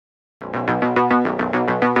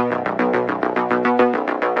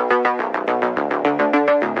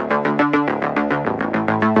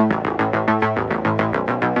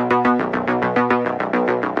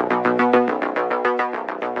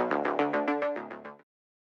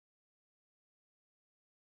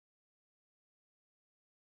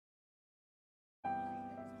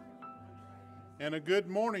And a good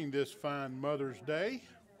morning this fine Mother's Day.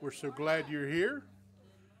 We're so glad you're here.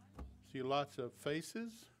 See lots of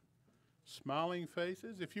faces, smiling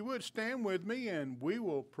faces. If you would stand with me and we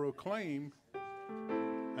will proclaim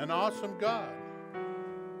an awesome God.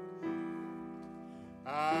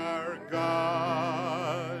 Our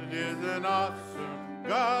God is an awesome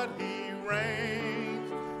God. He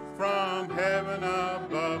reigns from heaven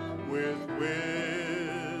above with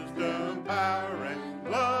wisdom, power, and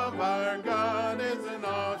love. Our God is an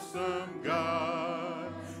awesome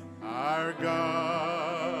God. Our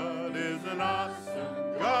God is an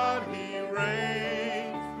awesome God. He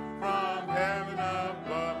reigns from heaven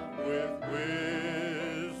above with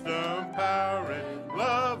wisdom, power, and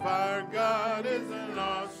love. Our God is an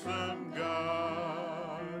awesome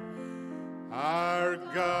God. Our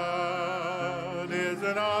God is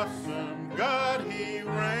an awesome God. He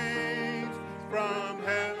reigns from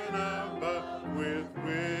heaven above with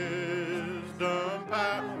wisdom,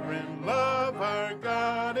 power, and love. Our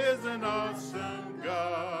God is an awesome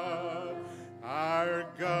God. Our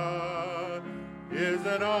God is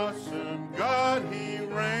an awesome God. He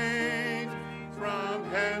reigns from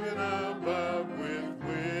heaven above with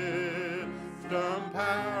wisdom,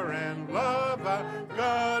 power, and love. Our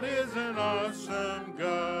God is an awesome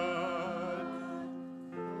God.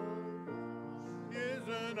 Is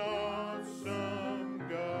an awesome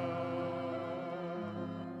God.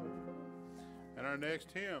 And our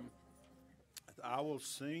next hymn, I will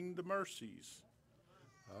sing the mercies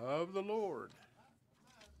of the Lord.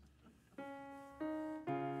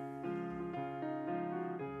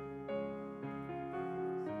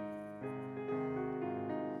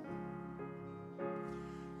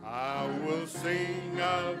 I will sing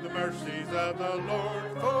of the mercies of the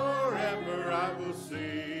Lord forever. I will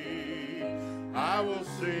sing, I will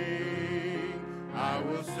sing, I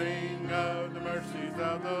will sing of the mercies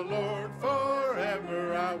of the Lord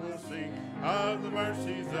forever. I will sing of the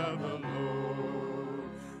mercies of the Lord.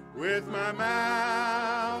 With my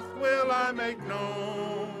mouth will I make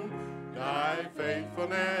known thy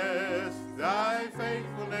faithfulness, thy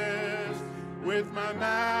faithfulness. With my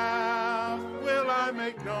mouth will I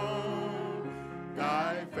make known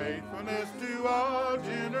thy faithfulness to all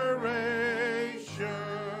generations.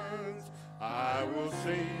 I will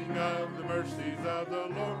sing of the mercies of the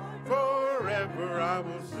Lord forever. I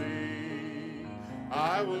will sing,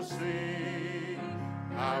 I will sing,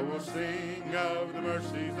 I will sing of the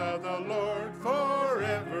mercies of the Lord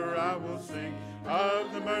forever. I will sing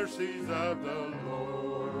of the mercies of the Lord.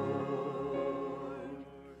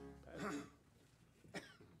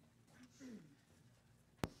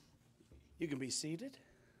 You can be seated.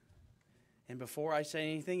 And before I say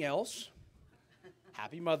anything else,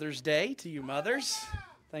 happy Mother's Day to you mothers.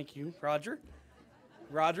 Thank you, Roger.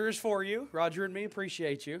 Roger is for you. Roger and me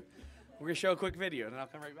appreciate you. We're going to show a quick video, and then I'll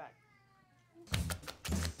come right back.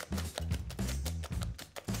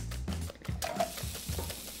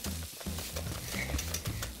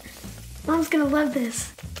 Mom's going to love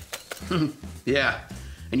this. Yeah.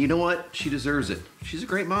 And you know what? She deserves it. She's a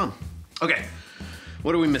great mom. Okay.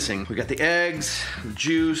 What are we missing? We got the eggs, the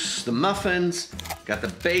juice, the muffins, got the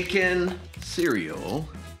bacon, cereal,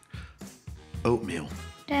 oatmeal.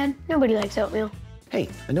 Dad, nobody likes oatmeal. Hey,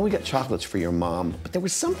 I know we got chocolates for your mom, but there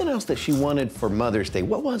was something else that she wanted for Mother's Day.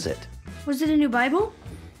 What was it? Was it a new Bible?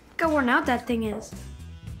 Look how worn out that thing is.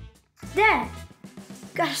 Dad,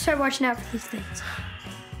 gotta start watching out for these things.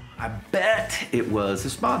 I bet it was a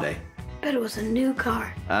spa day. Bet it was a new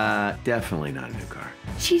car. Definitely not a new car.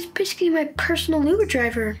 She's basically my personal Uber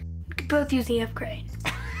driver. We could both use the upgrade.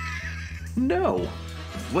 No.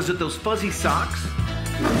 Was it those fuzzy socks?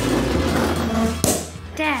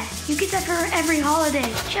 Dad, you get that for her every holiday.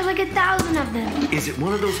 She has like 1,000 of them. Is it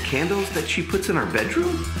one of those candles that she puts in our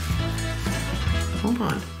bedroom? Hold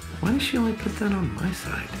on. Why does she only put that on my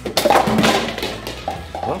side?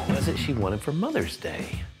 What was it she wanted for Mother's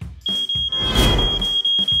Day?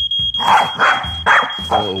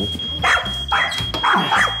 Oh.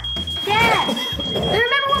 Dad,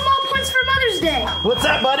 remember what Mom wants for Mother's Day? What's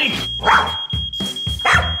that, buddy?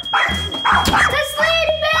 The sleigh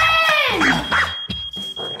bin!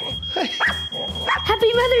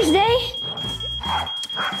 Happy Mother's Day.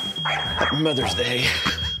 Happy Mother's Day.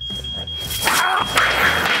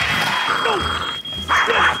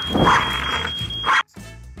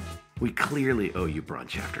 We clearly owe you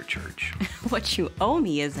brunch after church. What you owe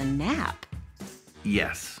me is a nap.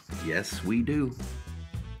 Yes. Yes, we do.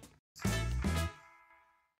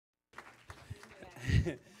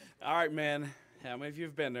 All right, man. How many of you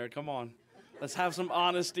have been there? Come on. Let's have some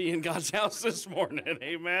honesty in God's house this morning.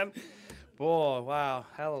 Amen. Boy, wow.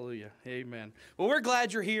 Hallelujah. Amen. Well, we're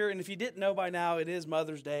glad you're here. And if you didn't know by now, it is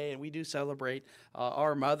Mother's Day, and we do celebrate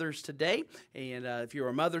our mothers today. And if you're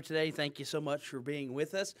a mother today, thank you so much for being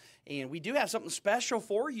with us. And we do have something special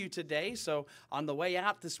for you today. So on the way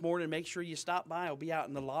out this morning, make sure you stop by. I'll be out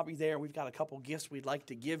in the lobby there. We've got a couple gifts we'd like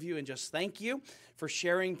to give you. And just thank you for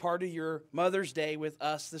sharing part of your Mother's Day with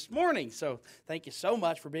us this morning. So thank you so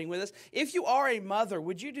much for being with us. If you are a mother,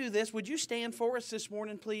 would you do this? Would you stand for us this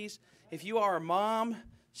morning, please? If you are a mom,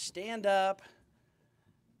 stand up.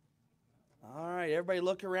 All right, everybody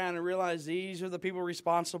look around and realize these are the people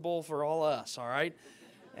responsible for all us, all right?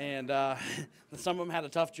 And some of them had a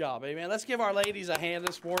tough job, amen. Let's give our ladies a hand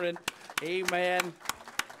this morning, amen.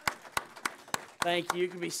 Thank you. You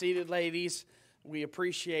can be seated, ladies. We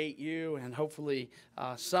appreciate you, and hopefully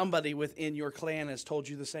somebody within your clan has told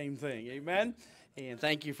you the same thing, amen. And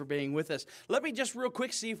thank you for being with us. Let me just real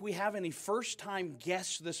quick see if we have any first-time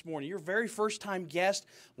guests this morning. Your very first-time guest,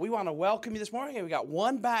 we want to welcome you this morning. Okay, we got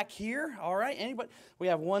one back here, all right? Anybody? We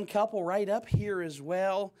have one couple right up here as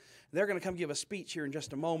well. They're going to come give a speech here in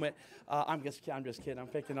just a moment. I'm just kidding. I'm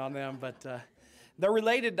picking on them, but they're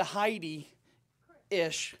related to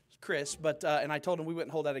Heidi-ish, Chris, but and I told them we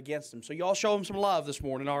wouldn't hold that against them. So y'all show them some love this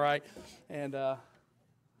morning, all right? And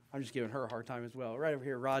I'm just giving her a hard time as well. Right over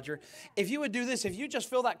here, Roger. If you would do this, if you just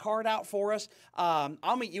fill that card out for us,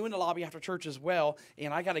 I'll meet you in the lobby after church as well.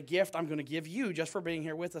 And I got a gift I'm going to give you just for being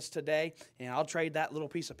here with us today. And I'll trade that little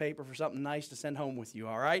piece of paper for something nice to send home with you,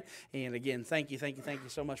 all right? And again, thank you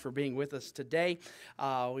so much for being with us today.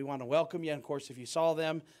 We want to welcome you. And of course, if you saw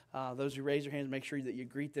them, those who raise their hands, make sure that you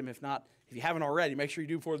greet them. If not, if you haven't already, make sure you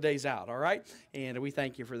do before the day's out, all right? And we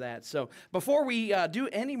thank you for that. So before we do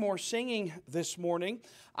any more singing this morning,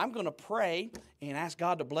 I'm going to pray and ask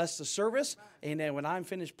God to bless the service. And then when I'm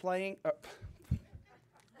finished playing...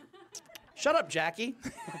 Shut up, Jackie.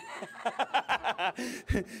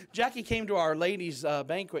 Jackie came to our ladies'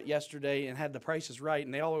 banquet yesterday and had the prices right,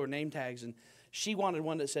 and they all were name tags. And she wanted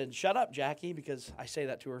one that said, "Shut up, Jackie," because I say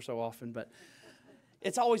that to her so often. But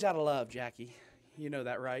it's always out of love, Jackie. You know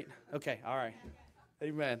that, right? Okay, all right.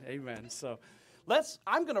 Amen, amen. So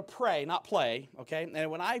I'm going to pray, not play, okay? And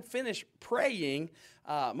when I finish praying,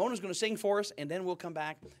 Mona's going to sing for us, and then we'll come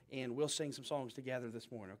back and we'll sing some songs together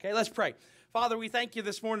this morning, okay? Let's pray. Father, we thank you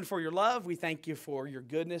this morning for your love. We thank you for your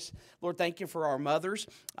goodness. Lord, thank you for our mothers.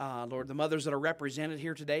 Lord, the mothers that are represented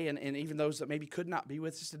here today, and even those that maybe could not be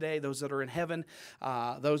with us today, those that are in heaven,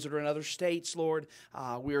 those that are in other states, Lord.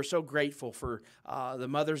 We are so grateful for the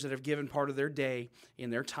mothers that have given part of their day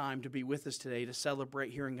and their time to be with us today to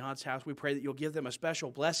celebrate here in God's house. We pray that you'll give them a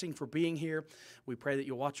special blessing for being here. We pray that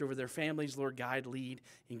you'll watch over their families, Lord, guide, lead,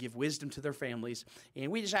 and give wisdom to their families.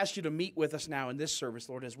 And we just ask you to meet with us now in this service,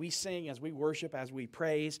 Lord, as we sing, as we worship, as we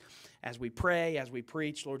praise, as we pray, as we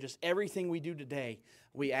preach, Lord, just everything we do today,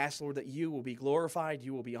 we ask, Lord, that you will be glorified,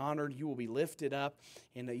 you will be honored, you will be lifted up,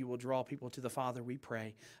 and that you will draw people to the Father, we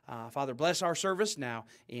pray. Father, bless our service now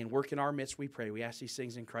and work in our midst, we pray. We ask these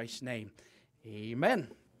things in Christ's name. Amen.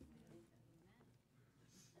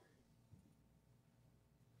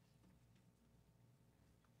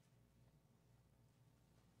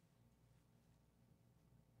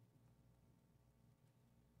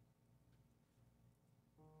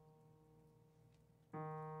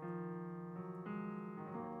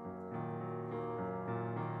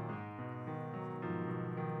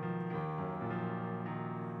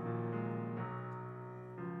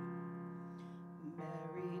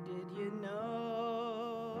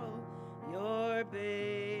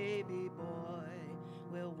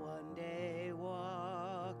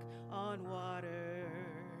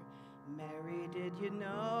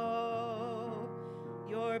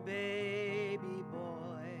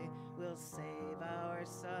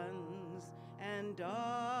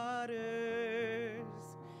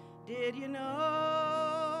 Did you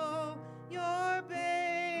know your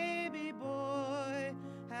baby boy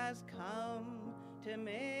has come to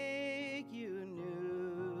make you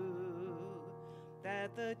new?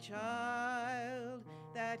 That the child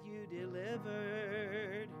that you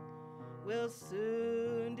delivered will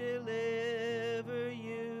soon deliver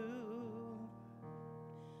you.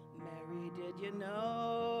 Mary, did you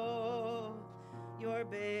know your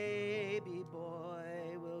baby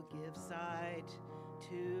boy will give sight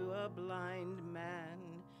to a blind man?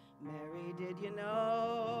 Mary, did you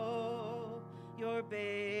know your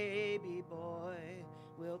baby boy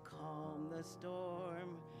will calm the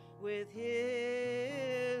storm with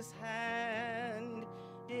his hand?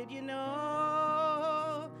 Did you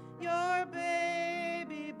know your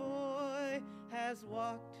baby boy has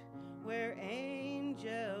walked where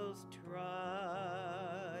angels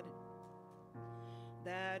trod?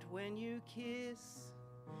 That that when you kiss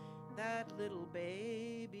that little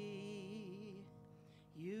baby,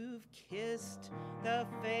 you've kissed the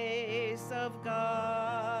face of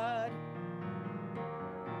God.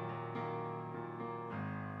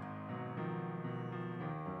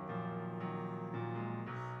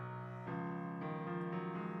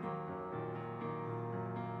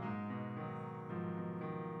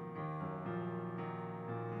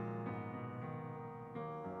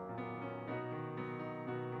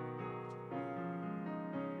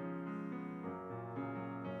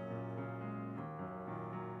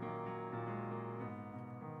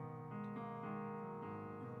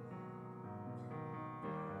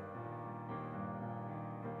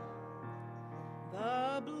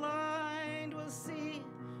 The blind will see,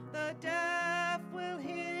 the deaf will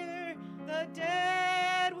hear, the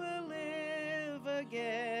dead will live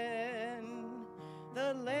again.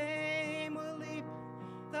 The lame will leap,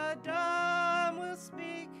 the dumb will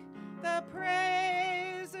speak, the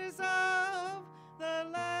praises of the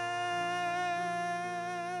Lamb.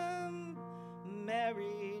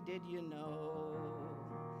 Mary, did you know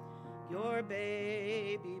your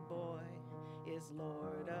baby boy is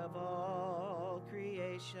Lord of all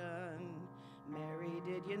creation? Mary,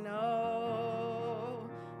 did you know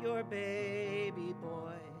your baby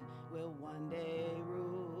boy will one day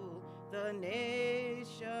rule the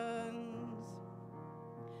nations?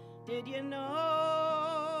 Did you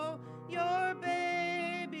know your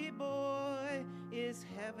baby boy is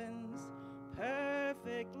heaven's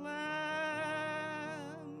perfect lamb,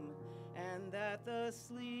 and that the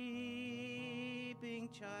sleeping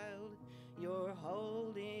child you're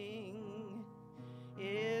holding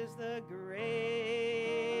is the great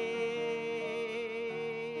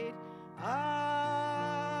I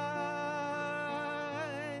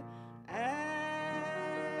am.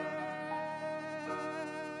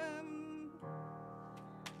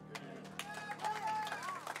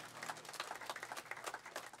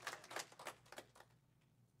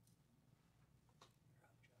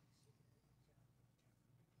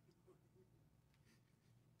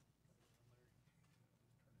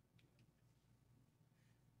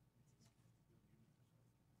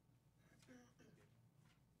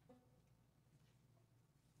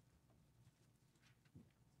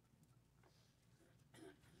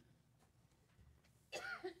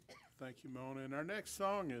 Thank you, Mona. And our next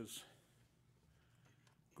song is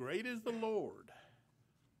Great is the Lord.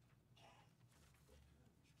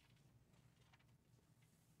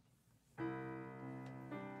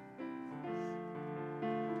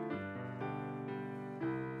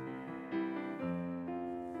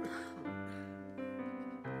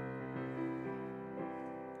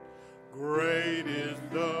 Great is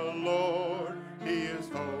the Lord, he is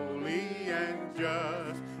holy and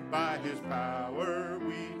just. By his power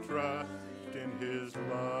we trust in his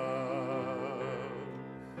love.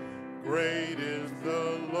 Great is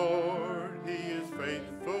the Lord, he is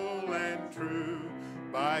faithful and true.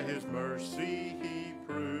 By his mercy he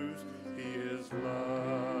proves he is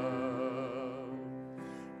love.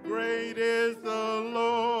 Great is the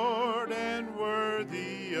Lord and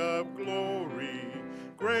worthy of glory.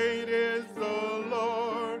 Great is the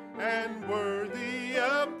Lord and worthy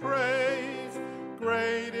of praise.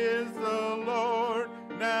 Great is the Lord.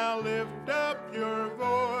 Now lift up your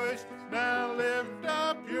voice. Now lift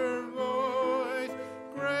up your voice.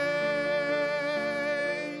 Great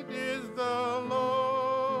is the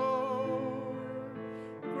Lord.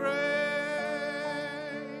 Great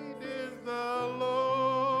is the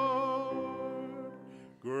Lord.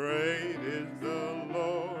 Great is the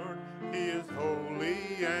Lord. He is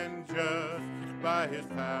holy and just. By his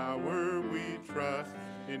power we trust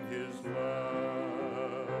in his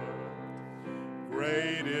love.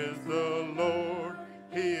 Great is the Lord,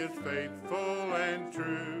 he is faithful and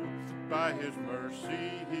true. By his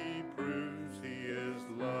mercy he proves he is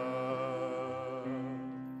love.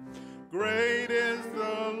 Great is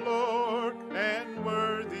the Lord and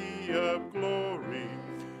worthy of glory.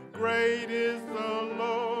 Great is the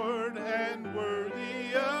Lord and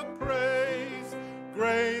worthy of praise.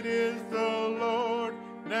 Great is the Lord.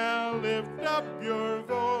 Now lift up your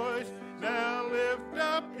voice. Now lift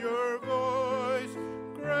up your voice.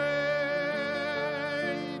 Great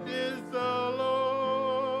is the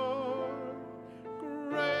Lord.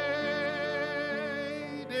 Great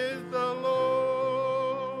is the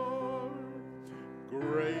Lord.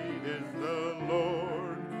 Great is the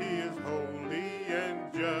Lord. He is holy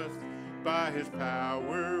and just. By his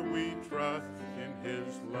power we trust in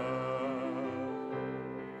his love.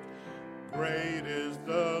 Great is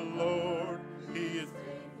the Lord, he is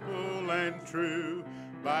faithful and true.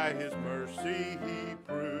 By his mercy he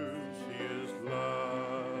proves he is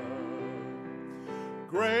love.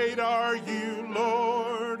 Great are you,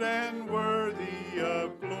 Lord, and worthy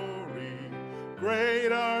of glory.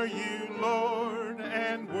 Great are you, Lord,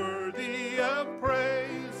 and worthy of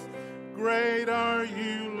praise. Great are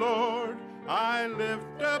you, Lord. I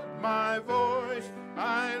lift up my voice.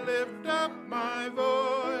 I lift up my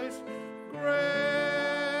voice. Great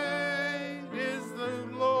is the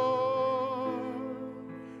Lord.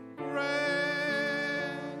 Great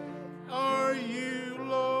are you,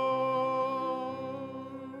 Lord.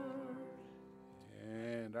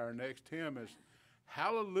 And our next hymn is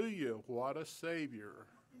Hallelujah, What a Savior.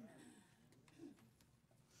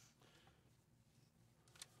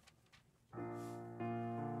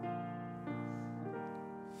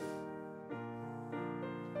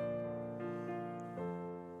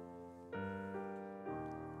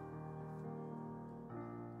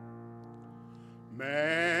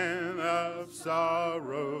 Man of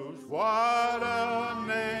sorrows, what a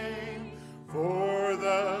name for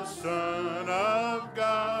the Son of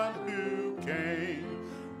God who came,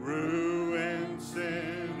 ruined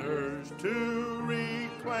sinners to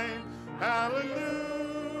reclaim. Hallelujah,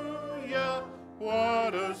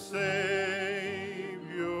 what a Savior.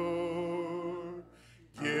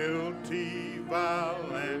 Guilty,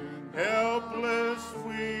 vile, and helpless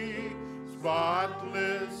we,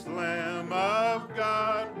 spotless Lamb of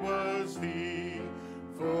God was he,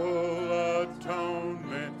 full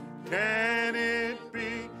atonement can it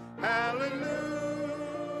be? Hallelujah,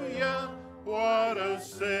 what a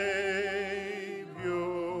Savior.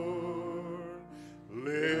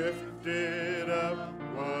 Lifted up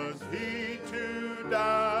was he to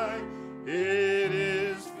die, it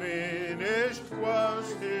is finished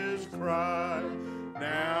was his cry.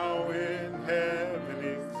 Now in heaven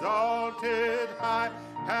exalted high,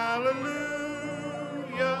 hallelujah,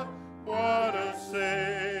 what a Savior.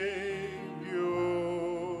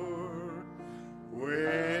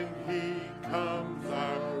 When he comes,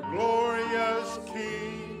 our glorious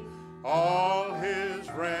King, all his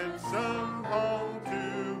ransom home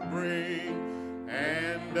to bring,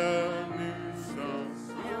 and a new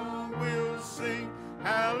song we'll sing,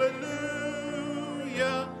 hallelujah,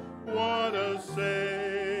 what a Savior.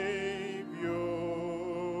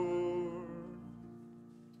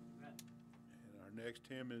 And our next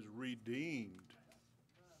hymn is Redeemed.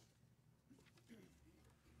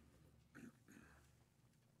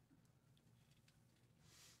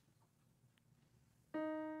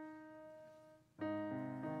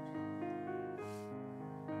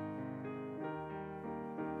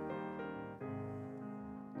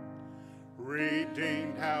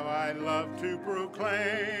 Redeemed, how I love to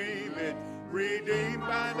proclaim it. Redeemed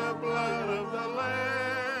by the blood of the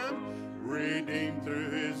Lamb. Redeemed through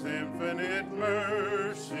his infinite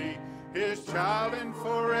mercy. His child and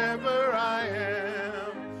forever I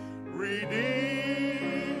am.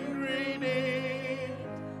 Redeemed, redeemed,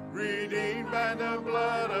 redeemed by the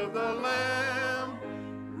blood of the Lamb.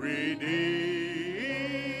 Redeemed,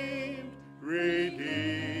 redeemed,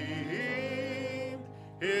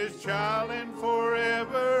 his child and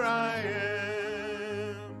forever I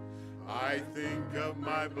am. I think of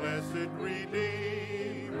my blessed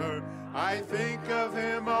Redeemer, I think of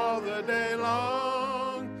him all the day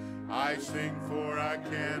long. I sing for I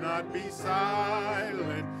cannot be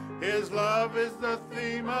silent, his love is the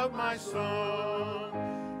theme of my song.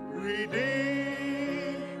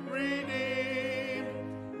 Redeemed, redeemed,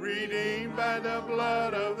 redeemed by the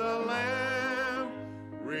blood of the Lamb.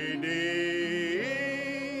 Redeemed,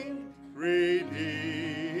 redeemed,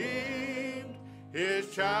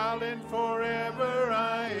 his child and forever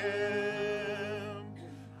I am.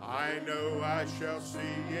 I know I shall see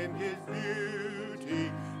in his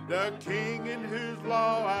beauty the King in whose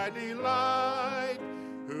law I delight,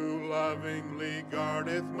 who lovingly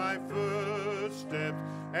guardeth my footsteps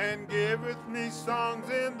and giveth me songs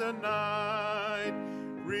in the night.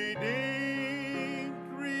 Redeemed,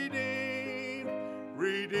 redeemed,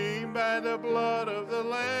 redeemed by the blood of the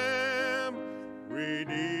Lamb.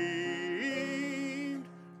 Redeemed,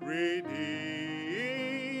 redeemed,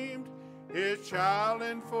 his child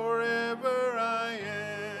and forever I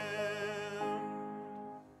am.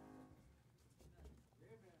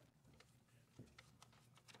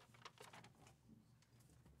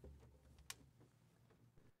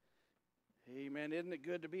 Amen. Isn't it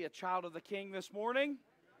good to be a child of the King this morning?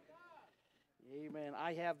 Amen.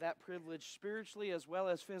 I have that privilege spiritually as well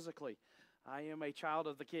as physically. I am a child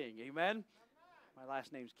of the King. Amen. My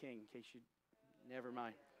last name's King, in case you never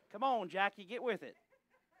mind. Come on, Jackie, get with it.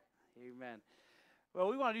 Amen. Well,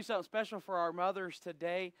 we want to do something special for our mothers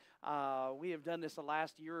today. We have done this the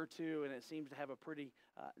last year or two, and it seems to have a pretty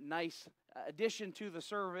nice addition to the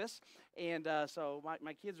service. And so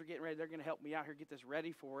my kids are getting ready. They're going to help me out here get this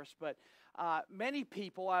ready for us. But many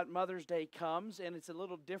people at Mother's Day comes, and it's a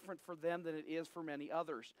little different for them than it is for many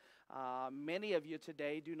others. Many of you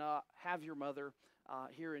today do not have your mother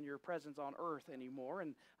here in your presence on earth anymore,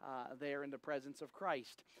 and they are in the presence of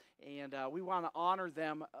Christ. And we want to honor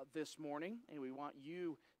them this morning, and we want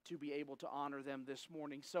you to be able to honor them this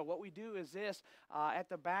morning. So what we do is this, at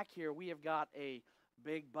the back here, we have got a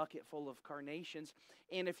big bucket full of carnations.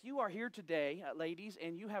 And if you are here today, ladies,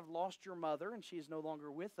 and you have lost your mother and she is no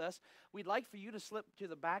longer with us, we'd like for you to slip to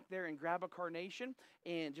the back there and grab a carnation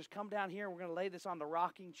and just come down here. We're going to lay this on the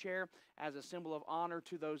rocking chair as a symbol of honor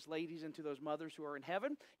to those ladies and to those mothers who are in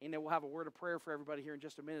heaven. And then we'll have a word of prayer for everybody here in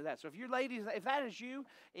just a minute of that. So if you're ladies, if that is you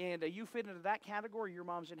and you fit into that category, your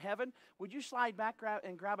mom's in heaven, would you slide back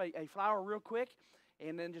and grab a flower real quick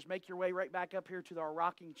and then just make your way right back up here to our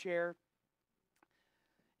rocking chair.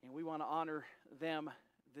 And we want to honor them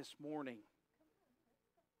this morning.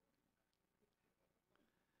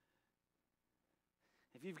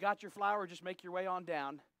 If you've got your flower, just make your way on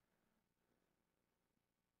down.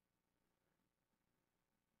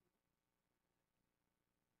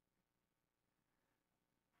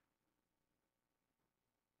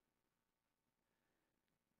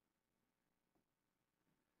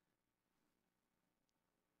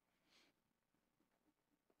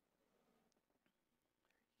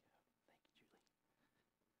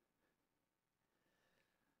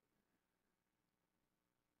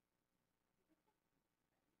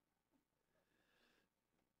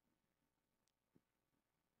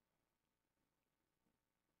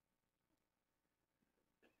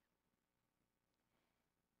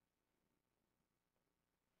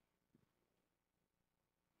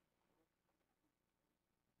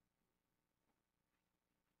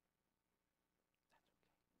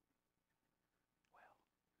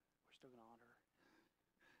 We're still going to honor her.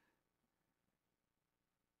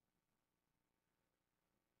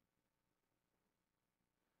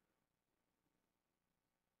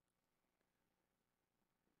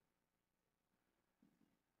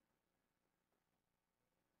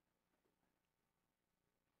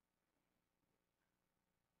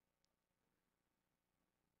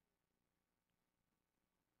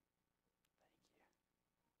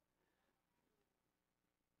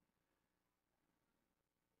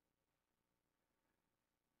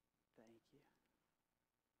 Thank you.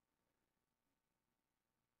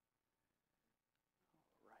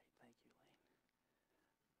 All right. Thank you, Lane.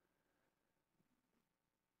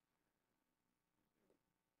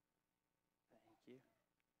 Thank you.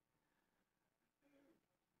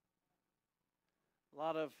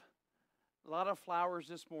 A lot of flowers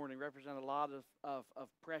this morning represent a lot of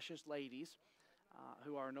precious ladies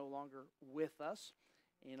who are no longer with us.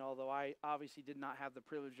 And although I obviously did not have the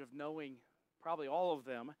privilege of knowing probably all of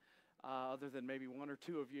them, other than maybe one or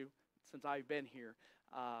two of you since I've been here,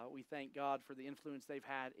 we thank God for the influence they've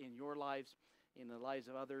had in your lives, in the lives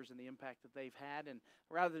of others, and the impact that they've had. And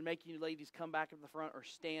rather than making you ladies come back up the front or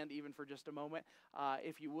stand even for just a moment,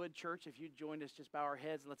 if you would, church, if you'd join us, just bow our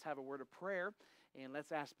heads and let's have a word of prayer. And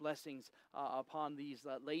let's ask blessings upon these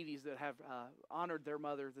ladies that have honored their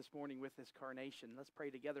mother this morning with this carnation. Let's pray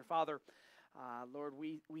together. Father, Lord,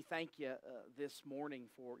 we thank you this morning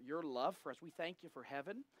for your love for us. We thank you for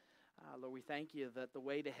heaven. Lord, we thank you that the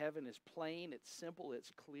way to heaven is plain, it's simple,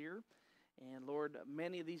 it's clear. And Lord,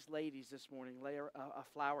 many of these ladies this morning lay a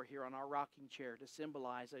flower here on our rocking chair to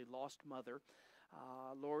symbolize a lost mother.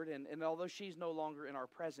 Lord, and although she's no longer in our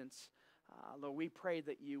presence, Lord, we pray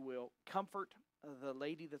that you will comfort the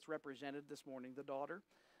lady that's represented this morning, the daughter.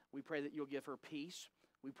 We pray that you'll give her peace.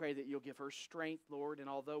 We pray that you'll give her strength, Lord. And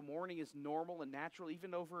although mourning is normal and natural,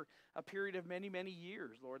 even over a period of many, many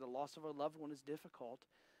years, Lord, the loss of a loved one is difficult.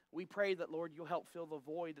 We pray that, Lord, you'll help fill the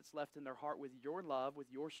void that's left in their heart with your love,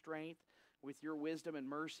 with your strength, with your wisdom and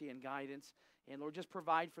mercy and guidance. And, Lord, just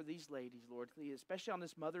provide for these ladies, Lord, especially on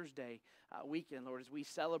this Mother's Day weekend, Lord, as we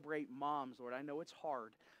celebrate moms, Lord. I know it's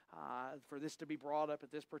hard for this to be brought up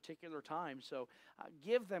at this particular time. So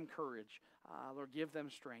give them courage. Lord, give them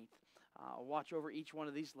strength. Watch over each one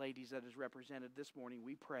of these ladies that is represented this morning,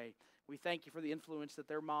 we pray. We thank you for the influence that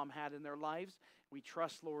their mom had in their lives. We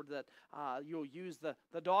trust, Lord, that you'll use the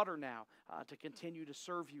daughter now to continue to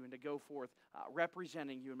serve you and to go forth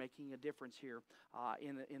representing you and making a difference here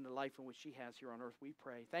in the life in which she has here on earth, we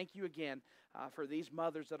pray. Thank you again for these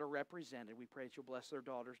mothers that are represented. We pray that you'll bless their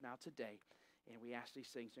daughters now today. And we ask these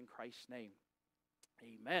things in Christ's name.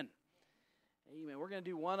 Amen. Amen. We're going to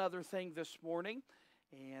do one other thing this morning.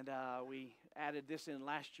 And we added this in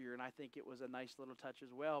last year, and I think it was a nice little touch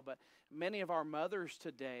as well. But many of our mothers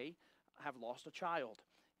today have lost a child,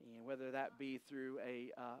 and whether that be through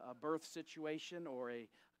a birth situation or a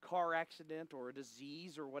car accident or a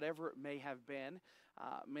disease or whatever it may have been,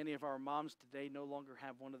 many of our moms today no longer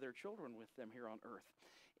have one of their children with them here on earth.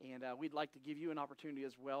 And we'd like to give you an opportunity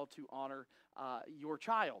as well to honor your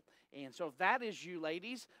child. And so if that is you,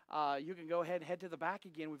 ladies, you can go ahead and head to the back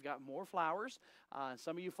again. We've got more flowers.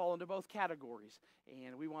 Some of you fall into both categories.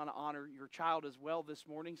 And we want to honor your child as well this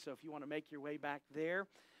morning. So if you want to make your way back there,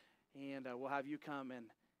 and we'll have you come and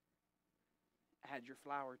add your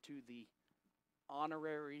flower to the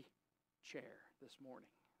honorary chair this morning.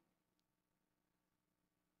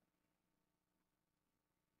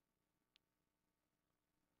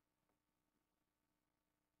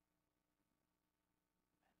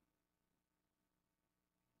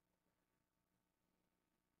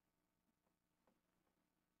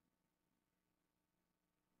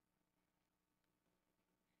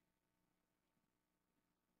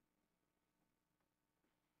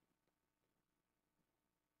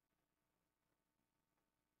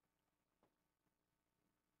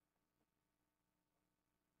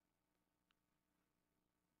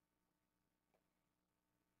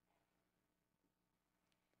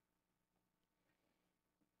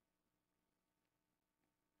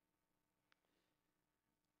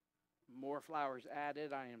 More flowers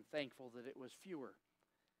added. I am thankful that it was fewer.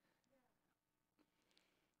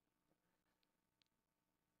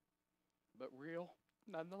 But real,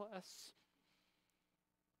 nonetheless.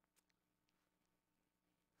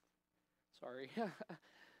 Sorry.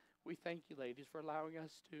 We thank you, ladies, for allowing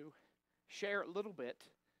us to share a little bit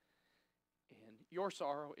in your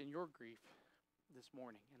sorrow and your grief this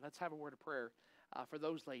morning. And let's have a word of prayer for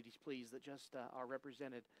those ladies, please, that just are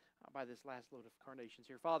represented by this last load of carnations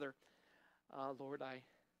here. Father, Lord, I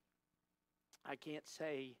can't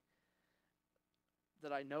say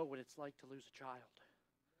that I know what it's like to lose a child.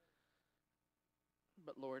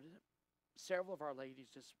 But Lord, several of our ladies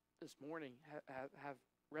just this morning have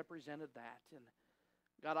represented that. And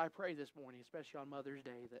God, I pray this morning, especially on Mother's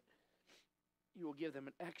Day, that you will give them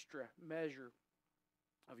an extra measure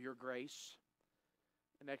of your grace,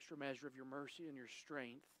 an extra measure of your mercy and your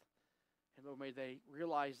strength. And Lord, may they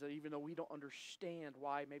realize that even though we don't understand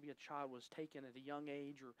why maybe a child was taken at a young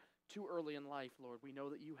age or too early in life, Lord, we know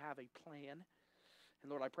that you have a plan. And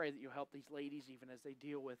Lord, I pray that you help these ladies even as they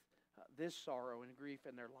deal with this sorrow and grief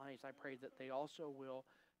in their lives. I pray that they also will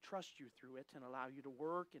trust you through it and allow you to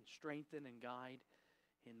work and strengthen and guide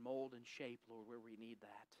and mold and shape, Lord, where we need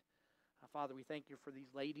that. Father, we thank you for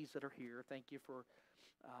these ladies that are here. Thank you for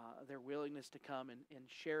their willingness to come and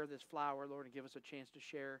share this flower, Lord, and give us a chance to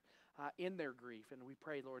share in their grief. And we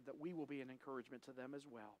pray, Lord, that we will be an encouragement to them as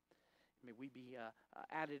well. May we be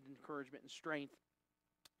added encouragement and strength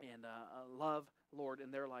and love, Lord,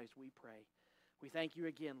 in their lives, we pray. We thank you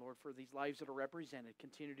again, Lord, for these lives that are represented.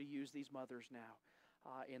 Continue to use these mothers now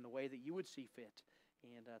in the way that you would see fit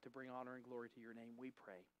and to bring honor and glory to your name, we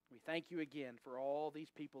pray. We thank you again for all these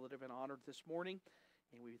people that have been honored this morning,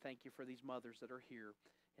 and we thank you for these mothers that are here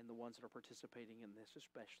and the ones that are participating in this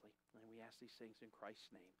especially. And we ask these things in Christ's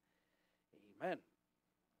name. Amen.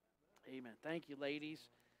 Amen. Thank you, ladies.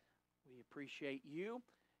 We appreciate you.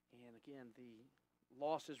 And again, the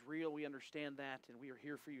loss is real. We understand that, and we are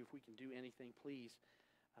here for you. If we can do anything, please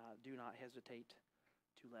do not hesitate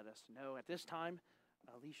to let us know. At this time,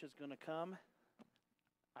 Alicia's going to come.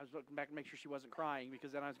 I was looking back to make sure she wasn't crying,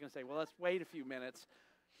 because then I was going to say, well, let's wait a few minutes.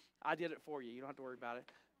 I did it for you. You don't have to worry about it.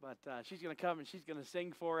 But she's going to come, and she's going to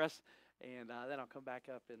sing for us, and then I'll come back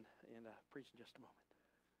up and preach in just a moment.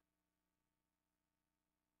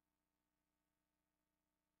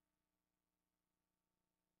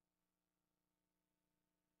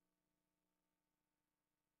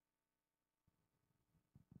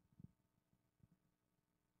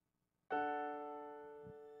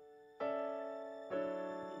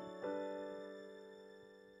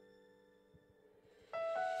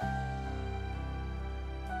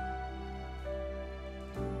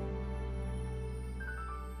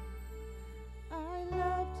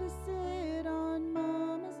 To sit on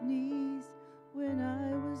Mama's knees when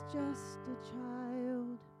I was just a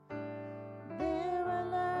child. There I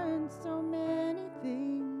learned so many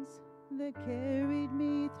things that carried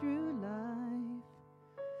me through life.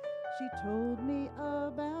 She told me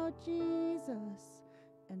about Jesus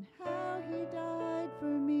and how he died for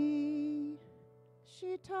me.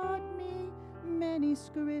 She taught me many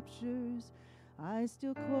scriptures I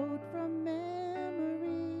still quote from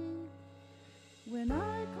memory. When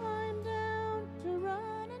I climbed down to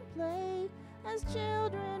run and play, as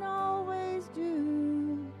children always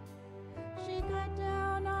do, she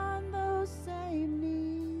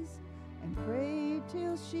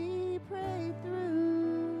we pray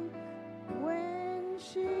through. When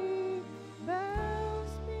she bows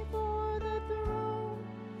before the throne,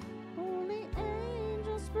 holy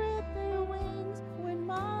angels spread their wings when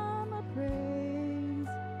Mama prays.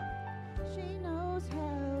 She knows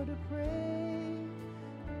how to pray.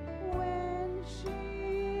 When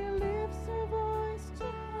she lifts her voice to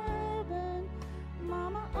heaven,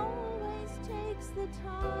 Mama always takes the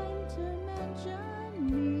time to mention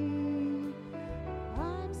me.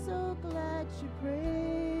 I'm so glad she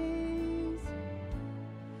prays.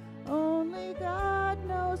 Only God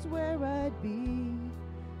knows where I'd be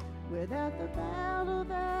without the battle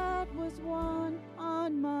that was won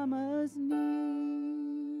on Mama's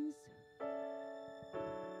knees.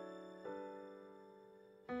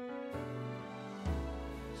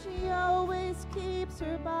 She always keeps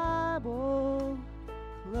her Bible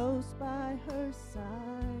close by her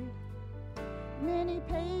side. Many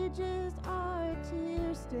pages are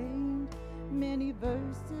tear-stained, many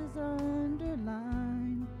verses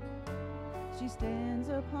underlined. She stands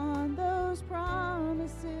upon those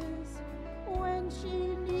promises when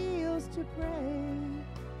she kneels to pray.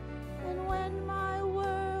 And when my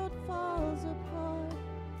world falls apart,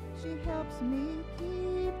 she helps me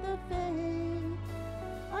keep the faith.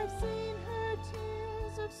 I've seen her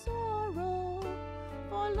tears of sorrow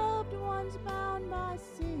for loved ones bound by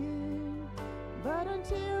sin, but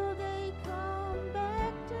until they come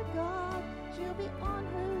back to God, she'll be on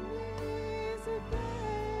her knees again.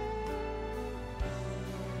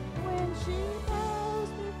 When she bows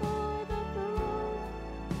before the throne,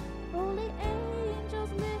 holy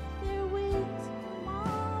angels lift their wings.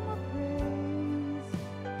 Mama prays.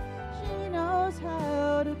 She knows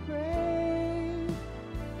how to pray.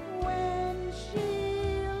 When she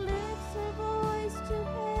lifts her voice to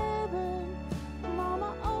heaven,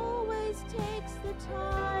 Mama always takes the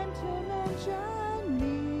time to mention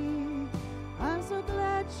me. I'm so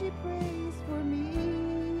glad she prays for me.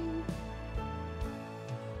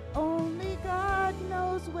 Only God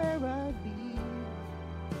knows where I'd be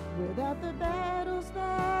without the battles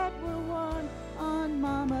that were won on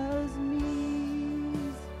Mama's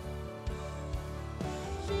knees.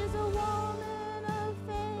 She's a woman of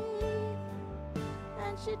faith,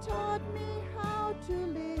 and she taught me how to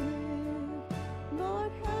live.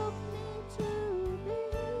 Lord, help me to be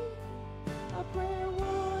a prayer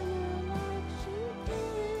warrior like she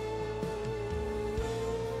is.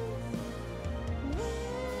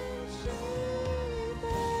 When she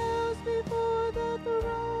bows before the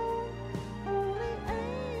throne, holy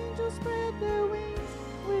angels spread their wings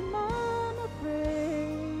when Mama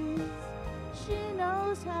prays. She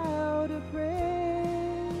knows how to pray.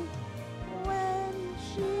 When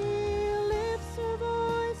she lifts her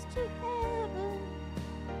voice to heaven,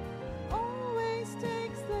 always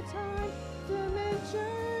takes the time to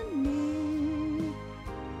mention me.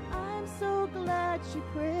 I'm so glad she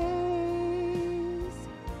prays.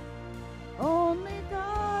 Only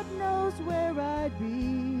God knows where I'd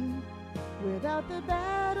be without the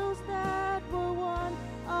battles that were won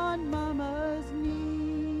on Mama's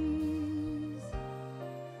knees.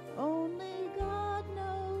 Only God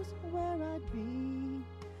knows where I'd be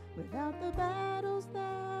without the battles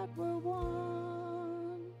that were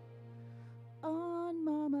won on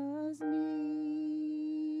Mama's knees.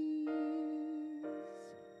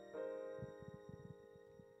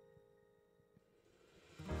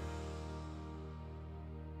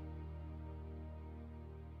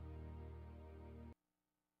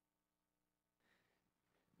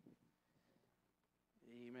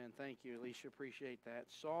 Amen. Thank you, Alicia. Appreciate that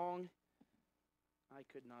song. I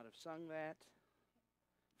could not have sung that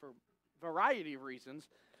for a variety of reasons,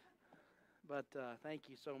 but thank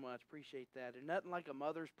you so much. Appreciate that. And nothing like a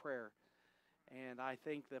mother's prayer. And I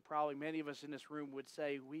think that probably many of us in this room would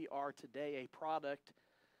say we are today a product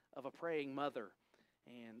of a praying mother.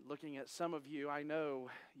 And looking at some of you, I know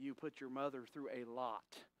you put your mother through a lot.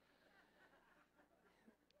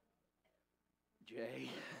 Jay,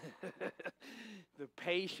 the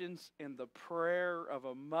patience and the prayer of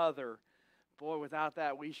a mother, boy, without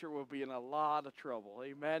that, we sure will be in a lot of trouble.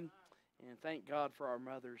 Amen? And thank God for our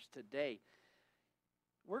mothers today.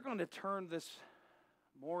 We're going to turn this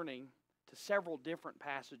morning to several different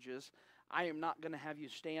passages. I am not going to have you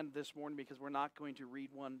stand this morning because we're not going to read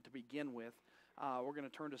one to begin with. We're going to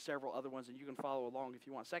turn to several other ones, and you can follow along if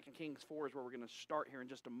you want. 2 Kings 4 is where we're going to start here in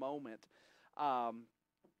just a moment.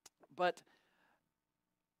 But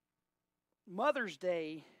Mother's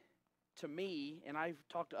Day, to me, and I've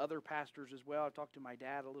talked to other pastors as well. I've talked to my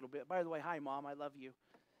dad a little bit. By the way, hi, Mom. I love you.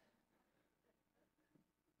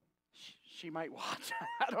 she might watch.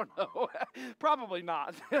 I don't know. Probably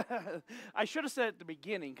not. I should have said it at the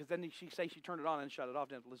beginning, because then she say she turned it on and shut it off.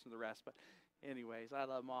 Didn't have to listen to the rest. But anyways, I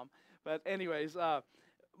love Mom. But anyways,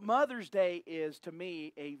 Mother's Day is, to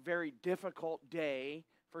me, a very difficult day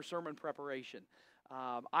for sermon preparation.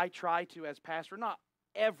 I try to, as pastor, not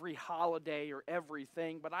every holiday or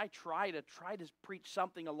everything, but I try to preach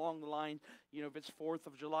something along the line. You know, if it's 4th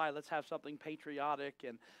of July, let's have something patriotic,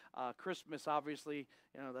 and Christmas, obviously,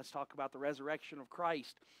 you know, let's talk about the resurrection of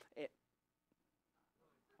Christ.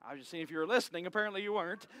 I was just seeing if you were listening. Apparently you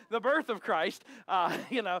weren't. The birth of Christ,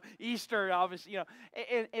 you know, Easter, obviously, you know,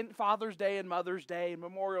 and Father's Day and Mother's Day and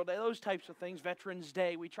Memorial Day, those types of things, Veterans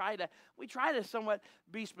Day. We try to somewhat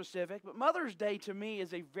be specific, but Mother's Day to me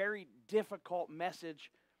is a very difficult message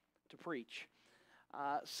to preach.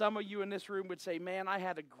 Some of you in this room would say, man, I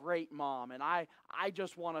had a great mom, and I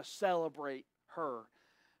just want to celebrate her.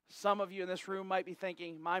 Some of you in this room might be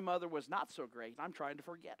thinking, my mother was not so great. I'm trying to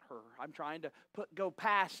forget her. I'm trying to go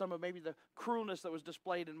past some of maybe the cruelness that was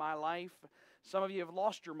displayed in my life. Some of you have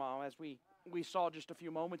lost your mom, as we saw just a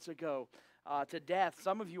few moments ago, to death.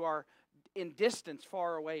 Some of you are in distance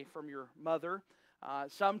far away from your mother.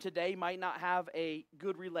 Some today might not have a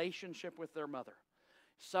good relationship with their mother.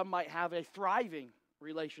 Some might have a thriving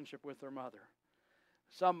relationship with their mother.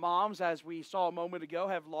 Some moms, as we saw a moment ago,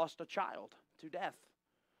 have lost a child to death.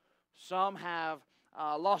 Some have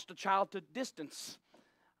lost a child to distance.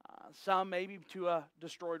 Some maybe to a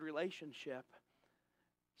destroyed relationship.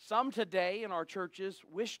 Some today in our churches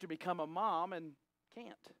wish to become a mom and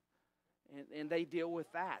can't. And they deal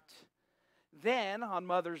with that. Then on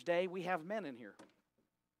Mother's Day, we have men in here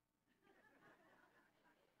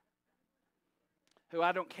who,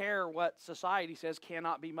 I don't care what society says,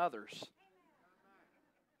 cannot be mothers.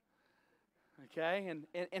 Okay?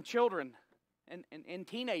 And children. And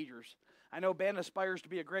teenagers. I know Ben aspires to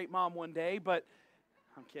be a great mom one day, but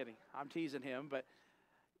I'm kidding. I'm teasing him, but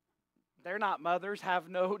they're not mothers, have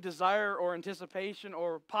no desire or anticipation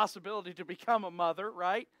or possibility to become a mother,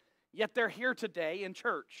 right? Yet they're here today in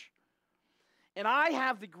church. And I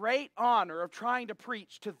have the great honor of trying to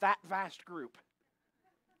preach to that vast group.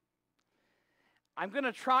 I'm going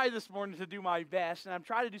to try this morning to do my best, and I'm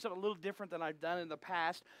trying to do something a little different than I've done in the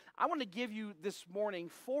past. I want to give you this morning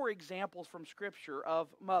 4 examples from Scripture of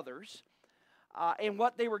mothers and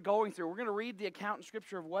what they were going through. We're going to read the account in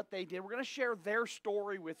Scripture of what they did. We're going to share their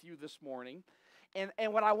story with you this morning.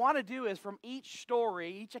 And what I want to do is from each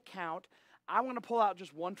story, each account, I want to pull out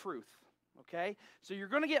just one truth, okay? So you're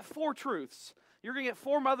going to get 4 truths. You're going to get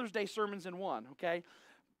 4 Mother's Day sermons in one, okay?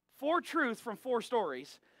 4 truths from 4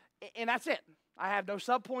 stories, and that's it. I have no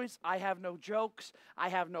subpoints. I have no jokes. I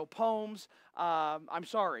have no poems. I'm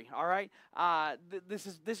sorry, all right? This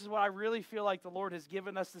is what I really feel like the Lord has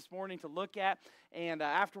given us this morning to look at. And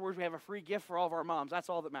afterwards, we have a free gift for all of our moms. That's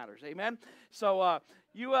all that matters, amen? So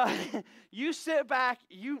you sit back,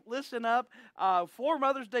 you listen up. 4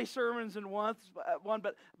 Mother's Day sermons in one.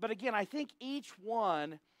 But again, I think each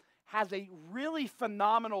one has a really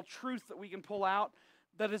phenomenal truth that we can pull out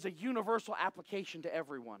that is a universal application to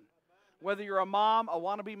everyone. Whether you're a mom, a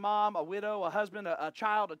wannabe mom, a widow, a husband, a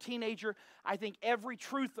child, a teenager, I think every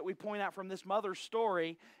truth that we point out from this mother's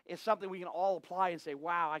story is something we can all apply and say,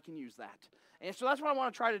 wow, I can use that. And so that's what I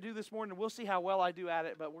want to try to do this morning. We'll see how well I do at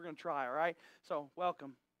it, but we're going to try, all right? So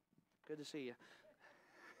welcome. Good to see you.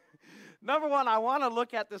 Number 1, I want to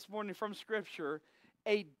look at this morning from Scripture,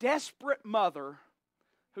 a desperate mother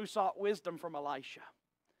who sought wisdom from Elisha.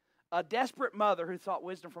 A desperate mother who sought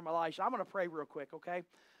wisdom from Elisha. I'm going to pray real quick, okay?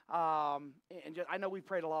 I know we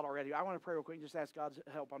prayed a lot already. I want to pray real quick and just ask God's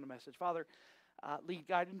help on the message. Father, lead,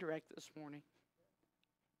 guide, and direct this morning.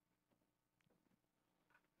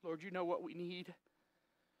 Lord, you know what we need.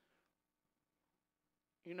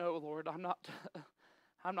 You know, Lord, I'm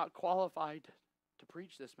not qualified to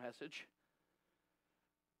preach this message.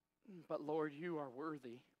 But Lord, you are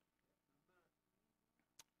worthy.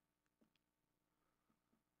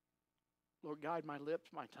 Lord, guide my lips,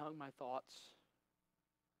 my tongue, my thoughts.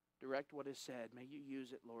 Direct what is said. May you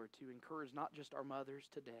use it, Lord, to encourage not just our mothers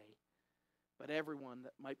today, but everyone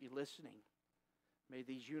that might be listening. May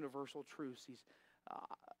these universal truths, these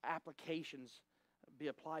applications be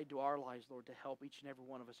applied to our lives, Lord, to help each and every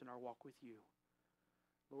one of us in our walk with you.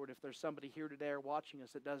 Lord, if there's somebody here today or watching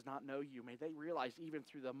us that does not know you, may they realize even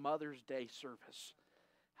through the Mother's Day service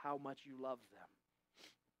how much you love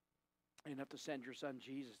them. Enough to send your son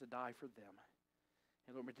Jesus to die for them.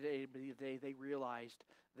 And Lord, may today be the day they realized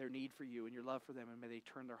their need for you and your love for them, and may they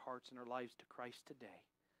turn their hearts and their lives to Christ today.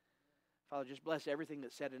 Father, just bless everything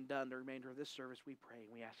that's said and done the remainder of this service, we pray,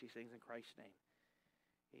 and we ask these things in Christ's name.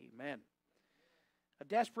 Amen. A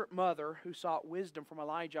desperate mother who sought wisdom from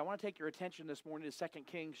Elijah. I want to take your attention this morning to 2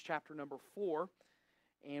 Kings chapter number 4.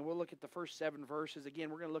 And we'll look at the first 7 verses. Again,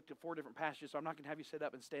 we're going to look at 4 different passages, so I'm not going to have you sit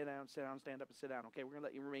up and stand down, sit down, stand up and sit down. Okay, we're going to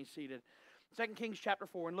let you remain seated. 2 Kings chapter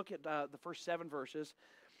 4, and look at the first 7 verses.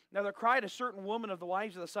 Now there cried a certain woman of the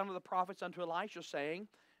wives of the son of the prophets unto Elisha, saying,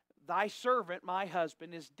 Thy servant, my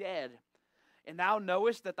husband, is dead. And thou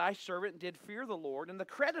knowest that thy servant did fear the Lord, and the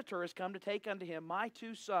creditor is come to take unto him my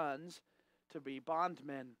 2 sons to be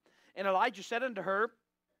bondmen. And Elijah said unto her,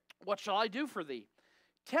 What shall I do for thee?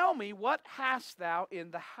 Tell me, what hast thou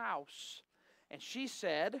in the house? And she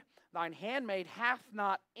said, Thine handmaid hath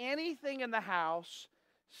not anything in the house,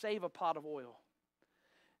 save a pot of oil.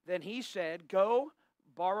 Then he said, Go,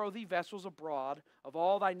 borrow thee vessels abroad of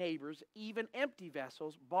all thy neighbors, even empty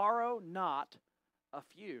vessels, borrow not a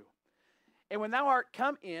few. And when thou art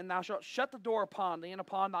come in, thou shalt shut the door upon thee and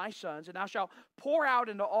upon thy sons, and thou shalt pour out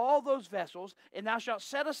into all those vessels, and thou shalt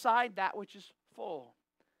set aside that which is full.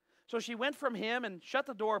 So she went from him and shut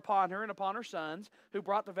the door upon her and upon her sons, who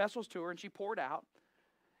brought the vessels to her, and she poured out.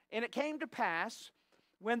 And it came to pass,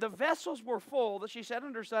 when the vessels were full, that she said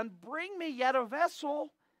unto her son, Bring me yet a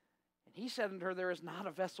vessel. And he said unto her, There is not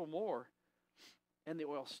a vessel more. And the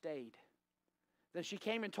oil stayed. Then she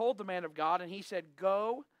came and told the man of God, and he said,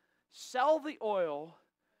 Go, sell the oil.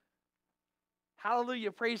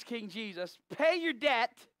 Hallelujah, praise King Jesus. Pay your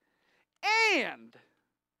debt, and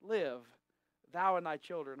live thou and thy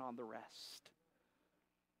children on the rest.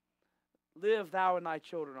 Live thou and thy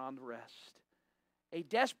children on the rest. A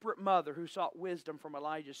desperate mother who sought wisdom from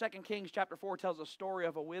Elijah. 2 Kings chapter 4 tells a story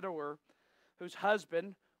of a widower whose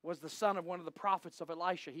husband was the son of one of the prophets of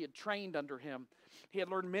Elisha. He had trained under him. He had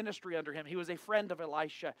learned ministry under him. He was a friend of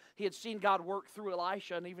Elisha. He had seen God work through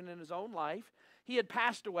Elisha and even in his own life. He had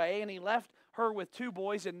passed away, and he left her with 2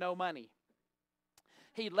 boys and no money.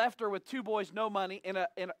 He left her with 2 boys, no money, in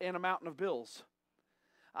a mountain of bills.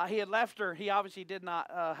 He had left her. He obviously did not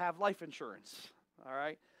have life insurance. All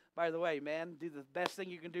right. By the way, man, the best thing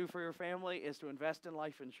you can do for your family is to invest in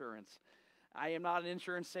life insurance. I am not an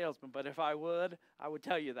insurance salesman, but if I would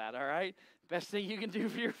tell you that, all right? Best thing you can do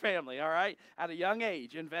for your family, all right? At a young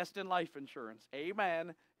age, invest in life insurance.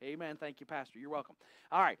 Amen. Amen. Thank you, Pastor. You're welcome.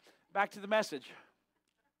 All right, back to the message.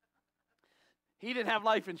 He didn't have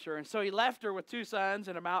life insurance, so he left her with 2 sons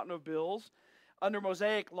and a mountain of bills. Under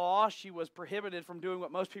Mosaic law, she was prohibited from doing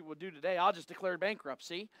what most people would do today. I'll just declare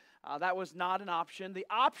bankruptcy. That was not an option. The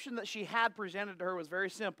option that she had presented to her was very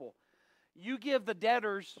simple. You give the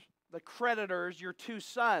debtors, the creditors, your 2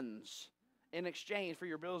 sons in exchange for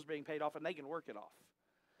your bills being paid off, and they can work it off.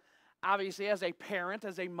 Obviously, as a parent,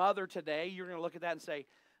 as a mother today, you're going to look at that and say,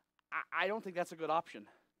 I don't think that's a good option.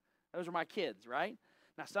 Those are my kids, right?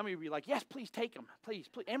 Now, some of you will be like, yes, please take them. Please,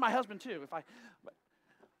 please. And my husband, too.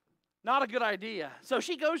 Not a good idea. So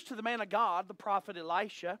she goes to the man of God, the prophet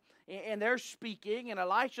Elisha, and they're speaking, and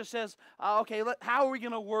Elisha says, okay, how are we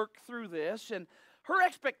going to work through this? And her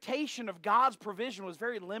expectation of God's provision was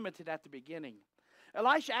very limited at the beginning.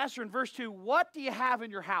 Elisha asked her in verse 2, what do you have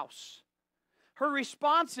in your house? Her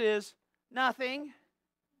response is, nothing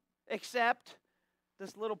except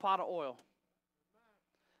this little pot of oil.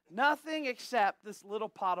 Nothing except this little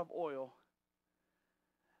pot of oil.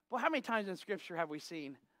 Well, how many times in Scripture have we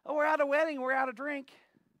seen, oh, we're at a wedding, we're out of drink.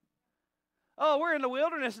 Oh, we're in the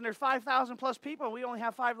wilderness and there's 5,000 plus people and we only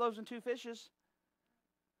have 5 loaves and 2 fishes.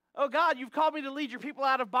 Oh, God, you've called me to lead your people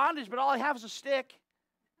out of bondage, but all I have is a stick.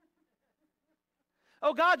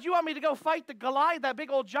 Oh, God, you want me to go fight the Goliath, that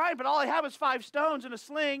big old giant, but all I have is 5 stones and a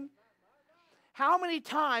sling. How many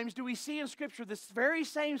times do we see in Scripture this very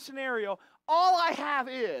same scenario? All I have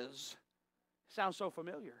is, sounds so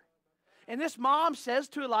familiar. And this mom says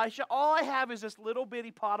to Elisha, all I have is this little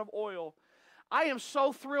bitty pot of oil. I am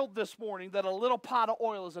so thrilled this morning that a little pot of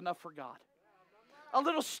oil is enough for God. A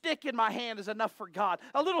little stick in my hand is enough for God.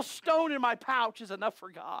 A little stone in my pouch is enough for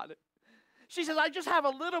God. She says, I just have a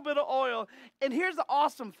little bit of oil. And here's the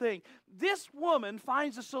awesome thing. This woman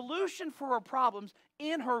finds a solution for her problems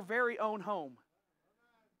in her very own home.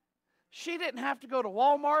 She didn't have to go to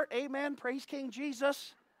Walmart. Amen. Praise King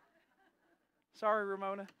Jesus. Sorry,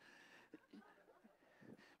 Ramona.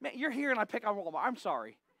 Man, you're here and I pick on Walmart. I'm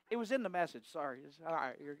sorry. It was in the message. Sorry. All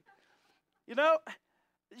right.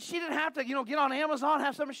 She didn't have to, get on Amazon,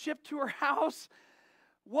 have something shipped to her house.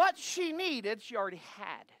 What she needed, she already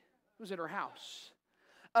had. It was in her house.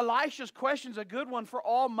 Elisha's question is a good one for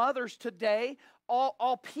all mothers today,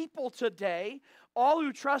 all people today, all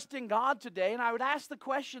who trust in God today. And I would ask the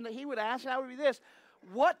question that he would ask, and that would be this.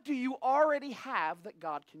 What do you already have that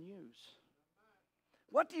God can use?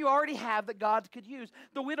 What do you already have that God could use?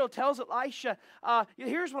 The widow tells Elisha,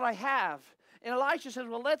 here's what I have. And Elisha says,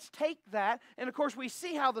 well, let's take that. And, of course, we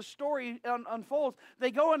see how the story unfolds.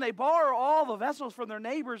 They go and they borrow all the vessels from their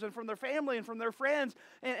neighbors and from their family and from their friends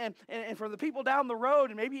and from the people down the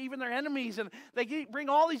road and maybe even their enemies. And they bring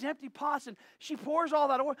all these empty pots, and she pours all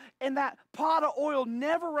that oil. And that pot of oil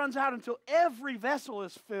never runs out until every vessel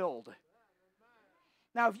is filled.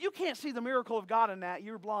 Now, if you can't see the miracle of God in that,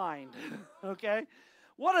 you're blind, okay?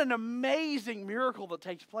 What an amazing miracle that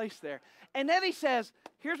takes place there. And then he says,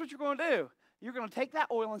 here's what you're going to do. You're going to take that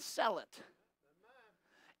oil and sell it.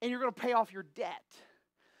 And you're going to pay off your debt.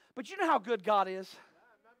 But you know how good God is?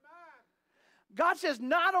 God says,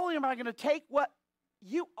 not only am I going to take what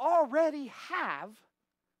you already have,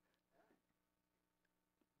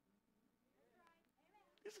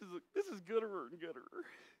 this is gooder and gooder.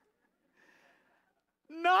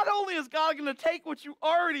 Not only is God going to take what you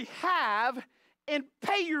already have and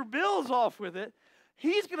pay your bills off with it,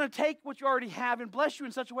 He's going to take what you already have and bless you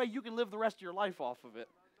in such a way you can live the rest of your life off of it.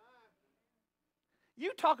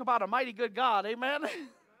 You talk about a mighty good God, amen?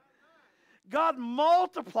 God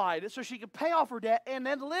multiplied it so she could pay off her debt and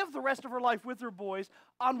then live the rest of her life with her boys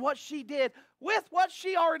on what she did with what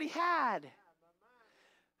she already had.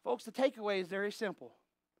 Folks, the takeaway is very simple.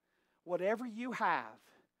 Whatever you have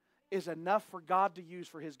is enough for God to use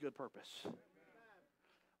for His good purpose.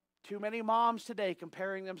 Too many moms today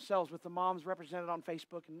comparing themselves with the moms represented on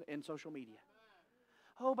Facebook and social media.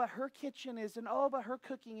 Oh, but her kitchen is, and oh, but her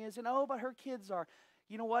cooking is, and oh, but her kids are.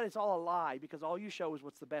 You know what? It's all a lie because all you show is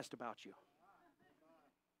what's the best about you.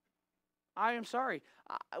 I am sorry.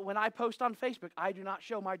 When I post on Facebook, I do not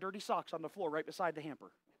show my dirty socks on the floor right beside the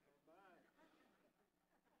hamper.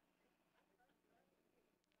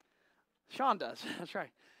 Sean does. That's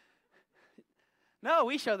right. No,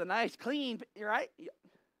 we show the nice, clean, right?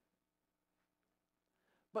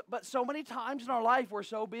 But so many times in our life, we're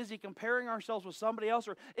so busy comparing ourselves with somebody else,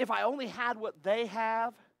 or if I only had what they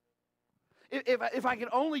have, if I could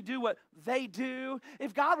only do what they do,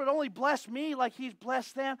 if God would only bless me like He's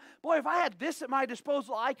blessed them. Boy, if I had this at my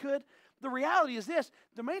disposal, I could. The reality is this,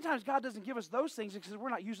 the many times God doesn't give us those things because we're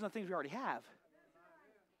not using the things we already have.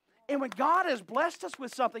 And when God has blessed us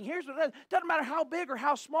with something, here's what it is. Doesn't matter how big or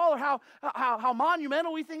how small or how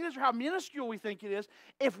monumental we think it is or how minuscule we think it is.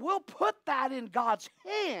 If we'll put that in God's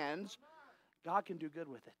hands, God can do good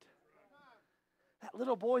with it. That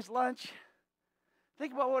little boy's lunch,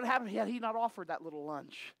 think about what would happen had he not offered that little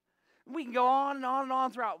lunch. We can go on and on and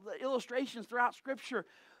on throughout the illustrations throughout Scripture.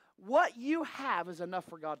 What you have is enough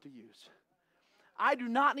for God to use. I do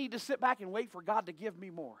not need to sit back and wait for God to give me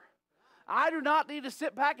more. I do not need to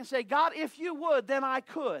sit back and say, God, if you would, then I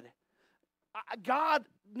could. God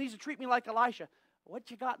needs to treat me like Elisha.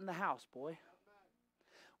 What you got in the house, boy?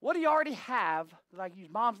 What do you already have that I can use?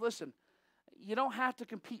 Moms, listen, you don't have to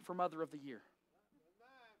compete for Mother of the Year.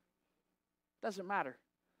 Doesn't matter.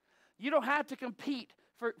 You don't have to compete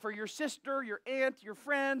for your sister, your aunt, your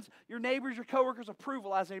friends, your neighbors, your coworkers'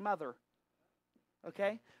 approval as a mother.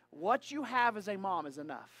 Okay? What you have as a mom is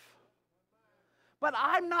enough. But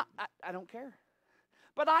I'm not, I don't care.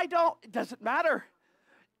 But it doesn't matter.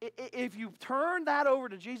 If you turn that over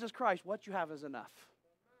to Jesus Christ, what you have is enough.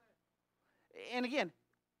 And again,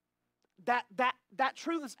 that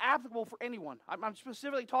truth is applicable for anyone. I'm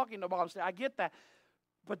specifically talking to moms today. I get that.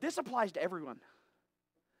 But this applies to everyone.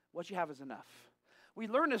 What you have is enough. We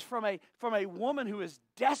learn this from a woman who is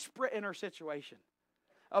desperate in her situation,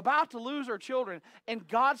 about to lose her children, and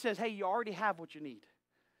God says, hey, you already have what you need.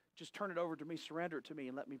 Just turn it over to me, surrender it to me,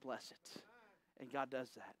 and let me bless it. And God does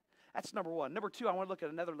that. That's number one. Number two, I want to look at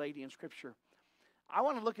another lady in Scripture. I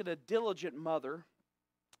want to look at a diligent mother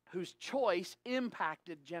whose choice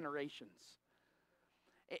impacted generations.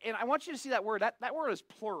 And I want you to see that word. That word is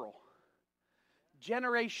plural.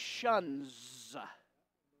 Generations.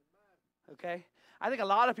 Okay? I think a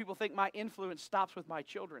lot of people think my influence stops with my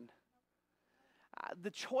children.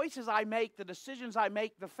 The choices I make, the decisions I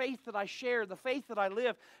make, the faith that I share, the faith that I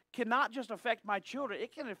live cannot just affect my children.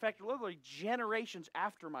 It can affect literally generations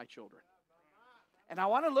after my children. And I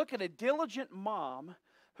want to look at a diligent mom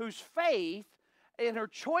whose faith and her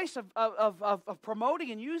choice of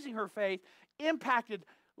promoting and using her faith impacted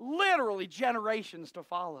literally generations to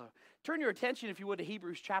follow. Turn your attention, if you would, to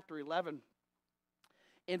Hebrews chapter 11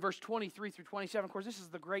 in verse 23 through 27. Of course, this is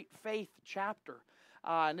the great faith chapter.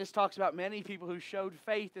 And this talks about many people who showed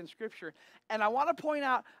faith in Scripture. And I want to point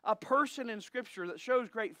out a person in Scripture that shows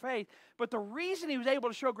great faith. But the reason he was able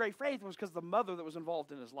to show great faith was because of the mother that was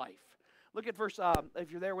involved in his life. Look at verse, if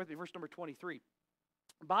you're there with me, verse number 23.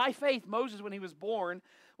 By faith, Moses, when he was born,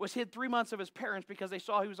 was hid 3 months of his parents because they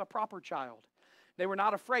saw he was a proper child. They were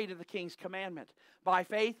not afraid of the king's commandment. By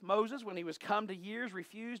faith, Moses, when he was come to years,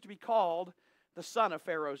 refused to be called the son of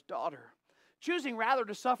Pharaoh's daughter, choosing rather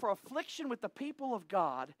to suffer affliction with the people of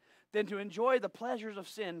God than to enjoy the pleasures of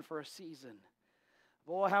sin for a season.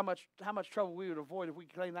 Boy, how much trouble we would avoid if we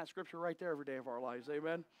claim that scripture right there every day of our lives.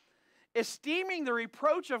 Amen. Esteeming the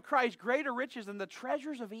reproach of Christ greater riches than the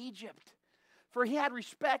treasures of Egypt, for he had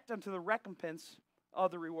respect unto the recompense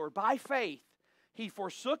of the reward. By faith he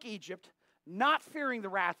forsook Egypt, not fearing the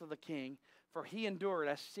wrath of the king, for he endured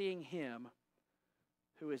as seeing him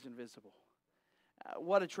who is invisible.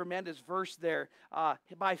 What a tremendous verse there.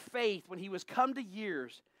 By faith, when he was come to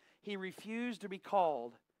years, he refused to be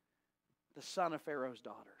called the son of Pharaoh's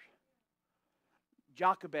daughter.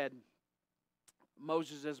 Jochebed,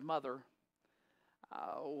 Moses' mother,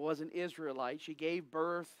 was an Israelite. She gave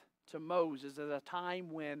birth to Moses at a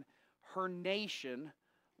time when her nation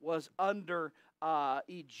was under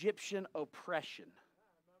Egyptian oppression.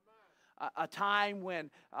 A time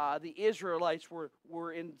when the Israelites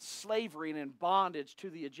were in slavery and in bondage to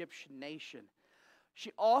the Egyptian nation.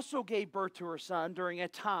 She also gave birth to her son during a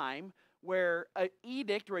time where an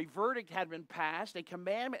edict or a verdict had been passed, a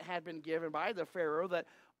commandment had been given by the Pharaoh that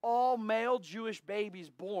all male Jewish babies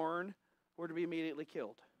born were to be immediately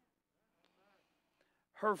killed.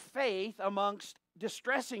 Her faith amongst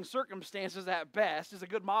distressing circumstances at best is a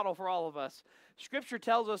good model for all of us. Scripture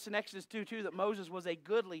tells us in Exodus 2:2 that Moses was a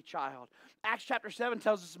goodly child. Acts chapter 7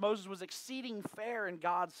 tells us Moses was exceeding fair in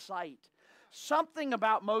God's sight. Something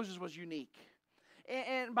about Moses was unique.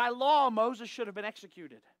 And by law, Moses should have been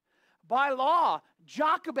executed. By law,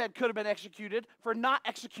 Jochebed could have been executed for not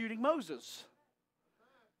executing Moses.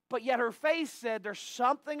 But yet her faith said, there's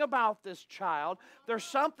something about this child. There's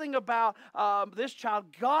something about this child.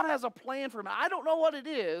 God has a plan for him. I don't know what it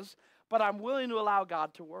is, but I'm willing to allow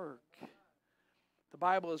God to work. The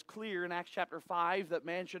Bible is clear in Acts chapter 5 that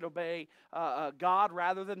man should obey God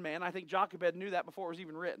rather than man. I think Jochebed knew that before it was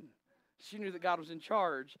even written. She knew that God was in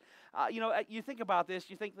charge. You think about this,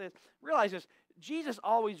 you think that, realize this, Jesus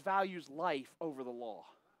always values life over the law.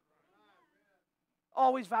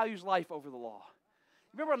 Always values life over the law.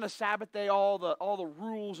 Remember on the Sabbath day, all the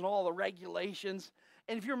rules and all the regulations.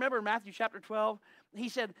 And if you remember in Matthew chapter 12, he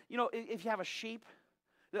said, if you have a sheep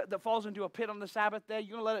that falls into a pit on the Sabbath day,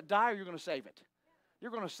 you're going to let it die or you're going to save it.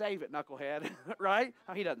 You're going to save it, knucklehead, right?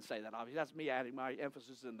 Now, he doesn't say that, obviously. That's me adding my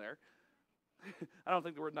emphasis in there. I don't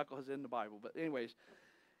think the word knucklehead is in the Bible, but anyways.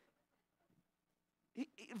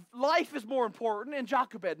 Life is more important, and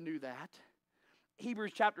Jochebed knew that.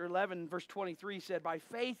 Hebrews chapter 11, verse 23 said, by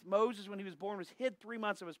faith, Moses, when he was born, was hid 3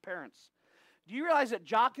 months of his parents. Do you realize that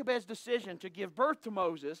Jochebed's decision to give birth to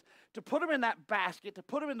Moses, to put him in that basket, to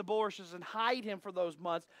put him in the bulrushes and hide him for those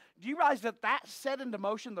months, do you realize that that set into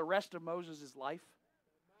motion the rest of Moses' life?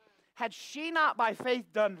 Had she not by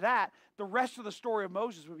faith done that, the rest of the story of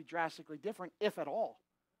Moses would be drastically different, if at all.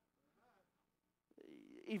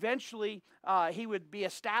 Eventually, he would be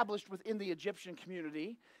established within the Egyptian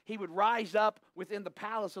community. He would rise up within the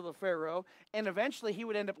palace of the Pharaoh, and eventually he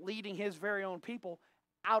would end up leading his very own people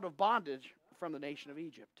out of bondage from the nation of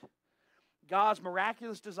Egypt. God's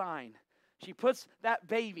miraculous design. She puts that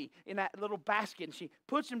baby in that little basket, and she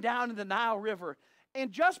puts him down in the Nile River.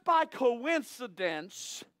 And just by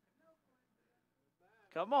coincidence,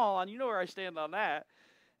 come on, you know where I stand on that.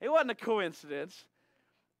 It wasn't a coincidence.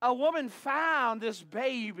 A woman found this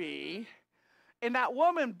baby, and that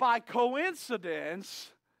woman, by coincidence,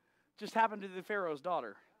 just happened to be the Pharaoh's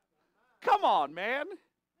daughter. Come on, man.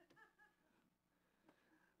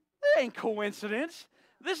 It ain't coincidence.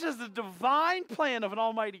 This is the divine plan of an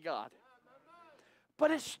almighty God. But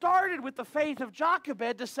it started with the faith of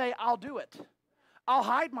Jochebed to say, I'll do it. I'll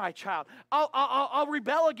hide my child. I'll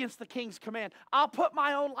rebel against the king's command. I'll put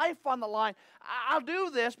my own life on the line. I'll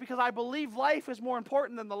do this because I believe life is more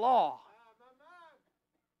important than the law.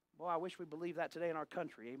 Boy, I wish we believed that today in our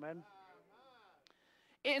country. Amen.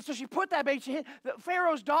 And so she put that baby. The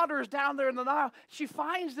Pharaoh's daughter is down there in the Nile. She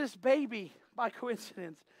finds this baby by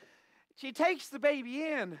coincidence. She takes the baby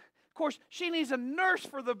in. Of course, she needs a nurse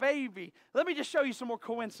for the baby. Let me just show you some more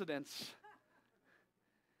coincidence.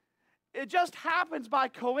 It just happens by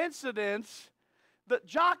coincidence that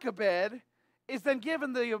Jochebed is then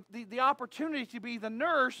given the opportunity to be the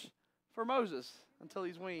nurse for Moses until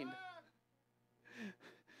he's weaned.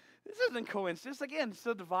 This isn't coincidence. Again, it's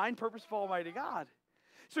the divine purpose of Almighty God.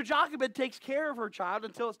 So Jochebed takes care of her child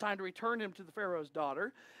until it's time to return him to the Pharaoh's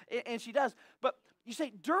daughter, and she does. But you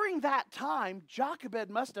say, during that time, Jochebed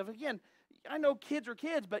must have, again, I know kids are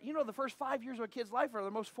kids, but the first 5 years of a kid's life are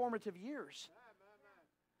the most formative years.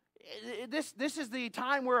 This is the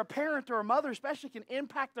time where a parent or a mother especially can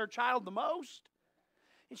impact their child the most.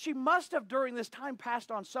 And she must have during this time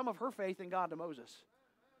passed on some of her faith in God to Moses.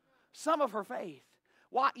 Some of her faith.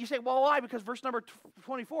 Why? You say, well, why? Because verse number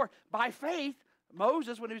 24, by faith,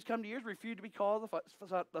 Moses, when he was come to years, refused to be called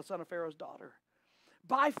the son of Pharaoh's daughter.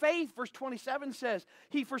 By faith, verse 27 says,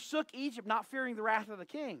 he forsook Egypt, not fearing the wrath of the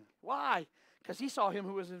king. Why? Because he saw him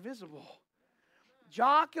who was invisible.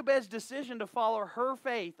 Jochebed's decision to follow her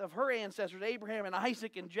faith of her ancestors, Abraham and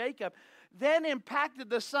Isaac and Jacob, then impacted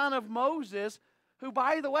the son of Moses, who,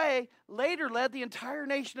 by the way, later led the entire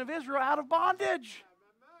nation of Israel out of bondage.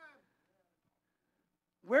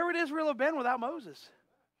 Where would Israel have been without Moses?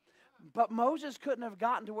 But Moses couldn't have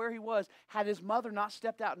gotten to where he was had his mother not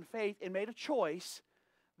stepped out in faith and made a choice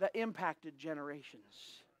that impacted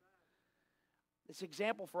generations. It's an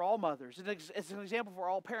example for all mothers. It's an example for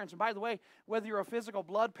all parents. And by the way, whether you're a physical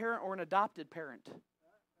blood parent or an adopted parent,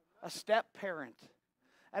 a step parent,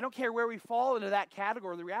 I don't care where we fall into that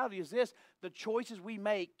category. The reality is this: the choices we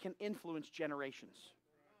make can influence generations.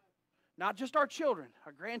 Not just our children,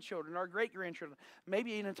 our grandchildren, our great-grandchildren,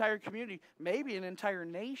 maybe an entire community, maybe an entire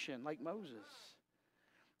nation like Moses.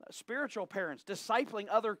 Spiritual parents, discipling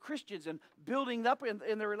other Christians and building up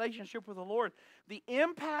in their relationship with the Lord. The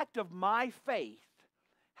impact of my faith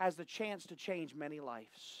has the chance to change many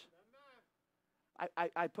lives.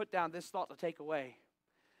 I put down this thought to take away.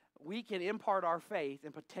 We can impart our faith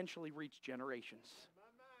and potentially reach generations.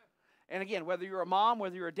 And again, whether you're a mom,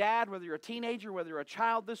 whether you're a dad, whether you're a teenager, whether you're a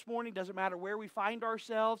child this morning, doesn't matter where we find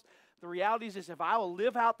ourselves. The reality is this: if I will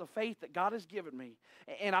live out the faith that God has given me,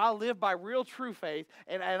 and I'll live by real true faith,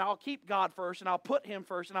 and I'll keep God first, and I'll put Him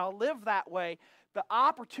first, and I'll live that way, the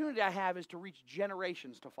opportunity I have is to reach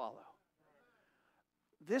generations to follow.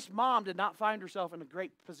 This mom did not find herself in a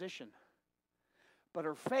great position, but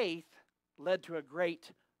her faith led to a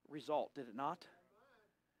great result, did it not?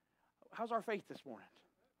 How's our faith this morning?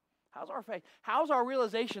 How's our faith? How's our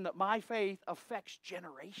realization that my faith affects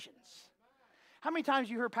generations? How many times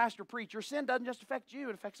you heard pastor preach, your sin doesn't just affect you,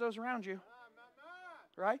 it affects those around you.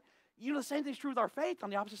 Right? You know, the same thing's true with our faith on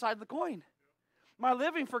the opposite side of the coin. My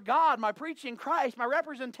living for God, my preaching Christ, my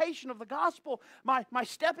representation of the gospel, my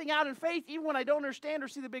stepping out in faith, even when I don't understand or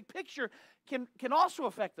see the big picture, can also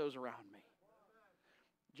affect those around me.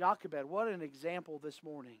 Jochebed, what an example this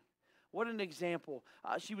morning. What an example.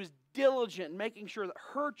 She was diligent in making sure that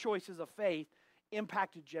her choices of faith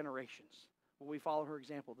impacted generations. Will we follow her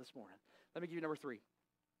example this morning? Let me give you number three.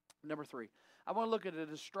 Number three. I want to look at a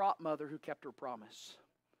distraught mother who kept her promise.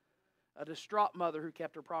 A distraught mother who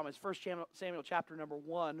kept her promise. 1 Samuel chapter number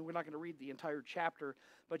 1. We're not going to read the entire chapter,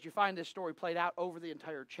 but you find this story played out over the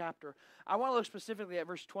entire chapter. I want to look specifically at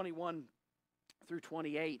verse 21 through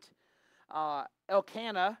 28.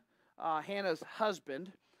 Elkanah, Hannah's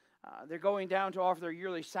husband, they're going down to offer their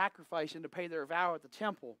yearly sacrifice and to pay their vow at the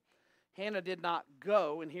temple. Hannah did not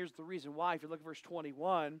go, and here's the reason why. If you look at verse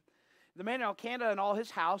 21, the man Elkanah and all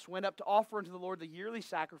his house went up to offer unto the Lord the yearly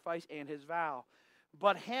sacrifice and his vow.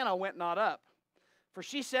 But Hannah went not up. For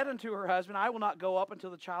she said unto her husband, I will not go up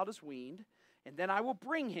until the child is weaned, and then I will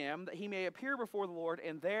bring him, that he may appear before the Lord,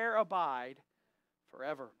 and there abide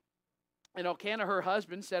forever. And Elkanah her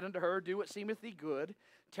husband said unto her, Do what seemeth thee good,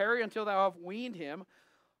 tarry until thou have weaned him,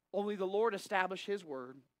 only the Lord established his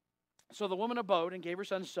word. So the woman abode and gave her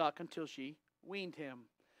son suck until she weaned him.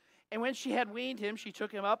 And when she had weaned him, she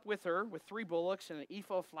took him up with her with 3 bullocks and an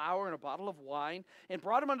ephah of flour and a bottle of wine, and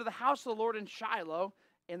brought him unto the house of the Lord in Shiloh,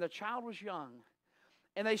 and the child was young.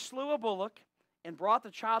 And they slew a bullock and brought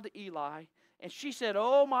the child to Eli, and she said,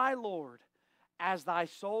 O my Lord, as thy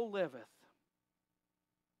soul liveth,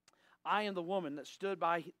 I am the woman that stood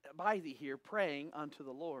by thee here praying unto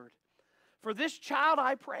the Lord. For this child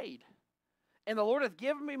I prayed, and the Lord hath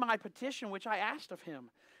given me my petition which I asked of him.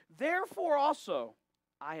 Therefore also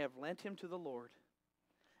I have lent him to the Lord.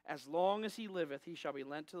 As long as he liveth, he shall be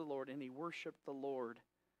lent to the Lord. And he worshiped the Lord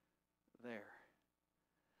there.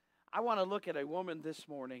 I want to look at a woman this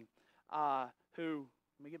morning who,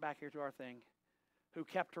 let me get back here to our thing, who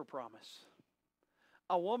kept her promise.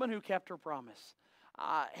 A woman who kept her promise.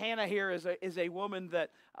 Hannah here is a woman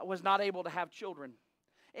that was not able to have children.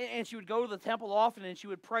 And she would go to the temple often, and she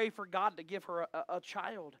would pray for God to give her a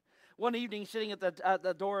child. One evening, sitting at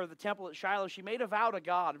the door of the temple at Shiloh, she made a vow to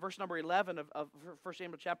God. Verse number 11 of 1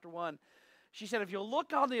 Samuel chapter 1. She said, if you'll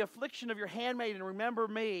look on the affliction of your handmaid and remember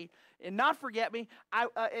me, and not forget me,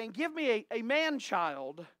 and give me a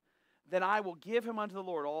man-child, then I will give him unto the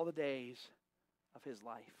Lord all the days of his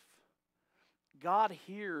life. God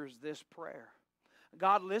hears this prayer.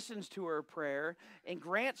 God listens to her prayer and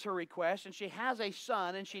grants her request, and she has a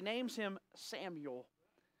son, and she names him Samuel.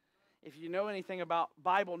 If you know anything about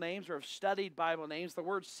Bible names or have studied Bible names, the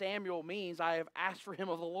word Samuel means I have asked for him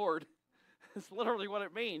of the Lord. It's literally what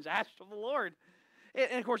it means, asked of the Lord.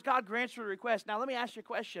 And of course, God grants her request. Now, let me ask you a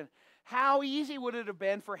question. How easy would it have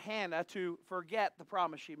been for Hannah to forget the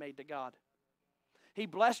promise she made to God? He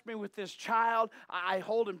blessed me with this child. I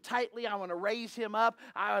hold him tightly. I want to raise him up.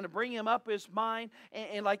 I want to bring him up as mine.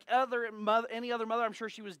 And like any other mother, I'm sure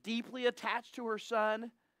she was deeply attached to her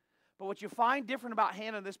son. But what you find different about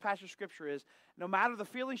Hannah in this passage of Scripture is no matter the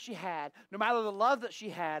feelings she had, no matter the love that she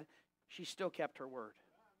had, she still kept her word.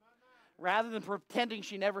 Rather than pretending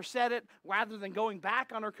she never said it, rather than going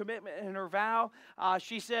back on her commitment and her vow,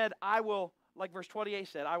 she said, I will, like verse 28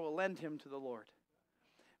 said, I will lend him to the Lord.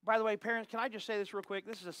 By the way, parents, can I just say this real quick?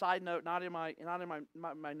 This is a side note, not in my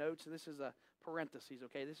notes, and this is a parentheses,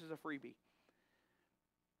 okay? This is a freebie.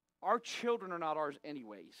 Our children are not ours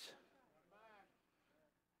anyways.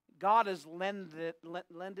 God has lent.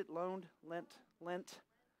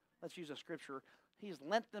 Let's use a scripture. He's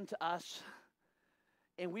lent them to us,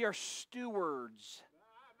 and we are stewards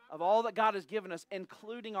of all that God has given us,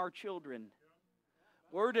 including our children.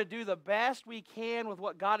 We're to do the best we can with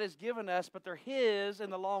what God has given us, but they're His in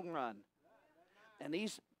the long run. And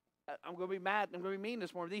these, I'm going to be mad, I'm going to be mean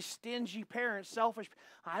this morning, these stingy parents, selfish,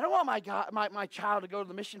 I don't want my child to go to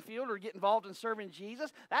the mission field or get involved in serving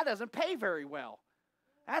Jesus. That doesn't pay very well.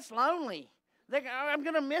 That's lonely. I'm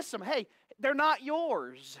going to miss them. Hey, they're not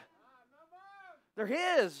yours. They're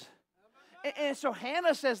His. And so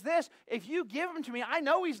Hannah says this, if you give him to me, I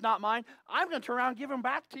know he's not mine. I'm going to turn around and give him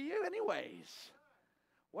back to you anyways.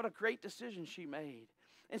 What a great decision she made.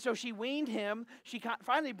 And so she weaned him. She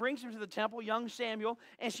finally brings him to the temple, young Samuel,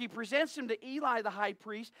 and she presents him to Eli, the high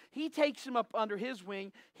priest. He takes him up under his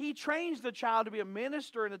wing. He trains the child to be a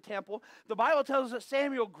minister in the temple. The Bible tells us that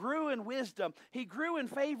Samuel grew in wisdom. He grew in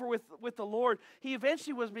favor with the Lord. He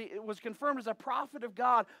eventually was confirmed as a prophet of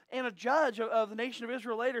God and a judge of the nation of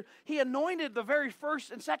Israel later. He anointed the very first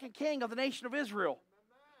and second king of the nation of Israel.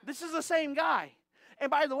 This is the same guy. And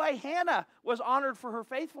by the way, Hannah was honored for her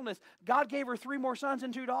faithfulness. God gave her 3 more sons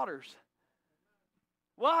and 2 daughters.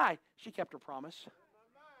 Why? She kept her promise.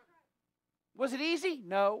 Was it easy?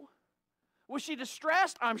 No. Was she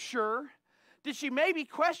distressed? I'm sure. Did she maybe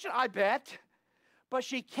question? I bet. But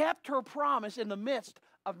she kept her promise in the midst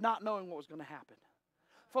of not knowing what was going to happen.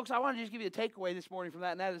 Folks, I want to just give you a takeaway this morning from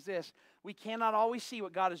that, and that is this. We cannot always see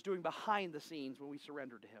what God is doing behind the scenes when we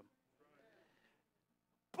surrender to Him.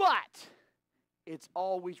 But it's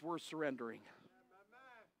always worth surrendering.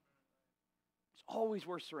 It's always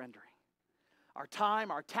worth surrendering. Our time,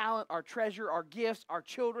 our talent, our treasure, our gifts, our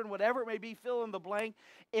children, whatever it may be, fill in the blank.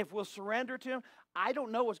 If we'll surrender to Him, I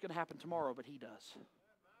don't know what's going to happen tomorrow, but He does.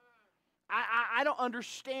 I don't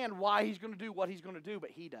understand why He's going to do what He's going to do, but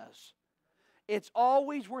He does. It's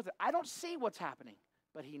always worth it. I don't see what's happening,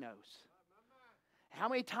 but He knows. How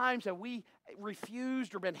many times have we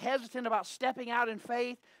refused or been hesitant about stepping out in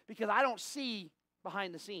faith because I don't see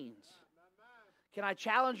behind the scenes? Can I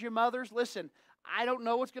challenge your mothers? Listen, I don't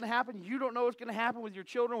know what's going to happen. You don't know what's going to happen with your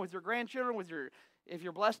children, with your grandchildren, if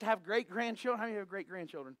you're blessed to have great-grandchildren. How many have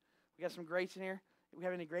great-grandchildren? We got some greats in here? Do we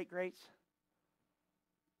have any great-greats?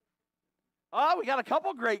 Oh, we got a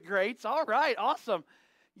couple great-greats. All right, awesome.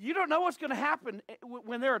 You don't know what's going to happen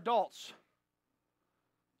when they're adults.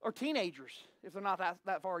 Or teenagers, if they're not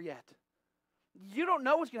that far yet. You don't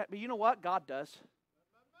know what's going to happen, but you know what? God does.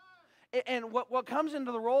 And what comes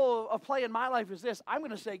into the role of play in my life is this. I'm going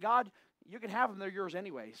to say, God, you can have them. They're yours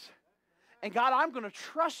anyways. And God, I'm going to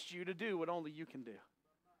trust you to do what only you can do.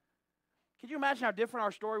 Could you imagine how different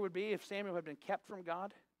our story would be if Samuel had been kept from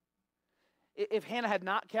God? If Hannah had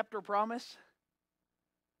not kept her promise?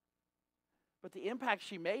 But the impact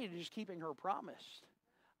she made in just keeping her promise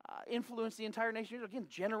influenced the entire nation. Again,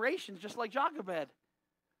 generations, just like Jochebed,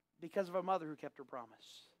 because of a mother who kept her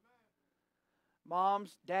promise.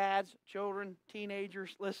 Moms, dads, children,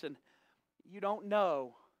 teenagers, listen, you don't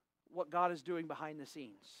know what God is doing behind the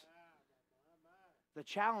scenes. The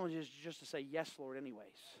challenge is just to say, yes, Lord,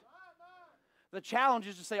 anyways. The challenge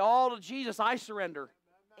is to say, all to Jesus I surrender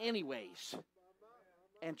anyways,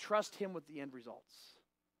 and trust Him with the end results.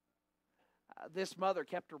 This mother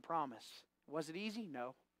kept her promise. Was it easy?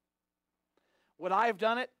 No. Would I have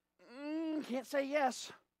done it? Can't say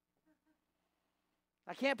yes.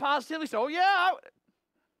 I can't positively say, oh yeah.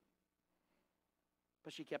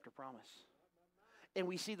 But she kept her promise. And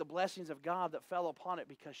we see the blessings of God that fell upon it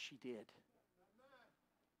because she did.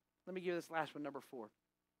 Let me give this last one, number 4.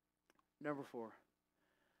 Number 4.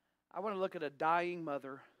 I want to look at a dying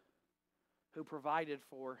mother who provided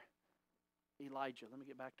for Elijah. Let me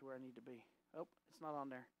get back to where I need to be. Oh, it's not on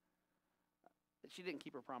there. She didn't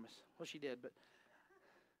keep her promise. Well, she did, but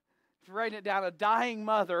if you're writing it down, a dying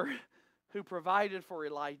mother who provided for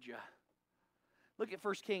Elijah. Look at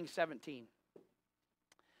 1 Kings 17.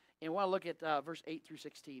 And I want to look at verse 8 through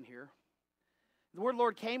 16 here. The word of the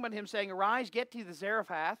Lord came unto him, saying, Arise, get to the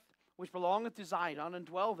Zarephath, which belongeth to Zidon, and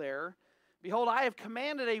dwell there. Behold, I have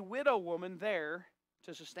commanded a widow woman there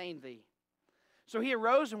to sustain thee. So he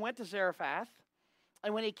arose and went to Zarephath.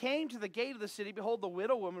 And when he came to the gate of the city, behold, the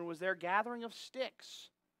widow woman was there gathering of sticks.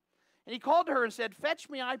 And he called to her and said, Fetch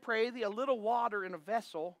me, I pray thee, a little water in a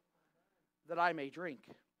vessel, that I may drink.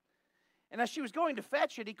 And as she was going to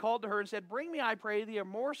fetch it, he called to her and said, Bring me, I pray thee, a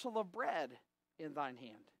morsel of bread in thine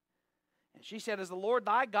hand. And she said, As the Lord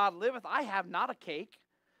thy God liveth, I have not a cake,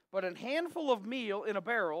 but an handful of meal in a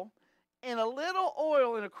barrel, and a little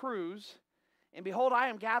oil in a cruse. And behold, I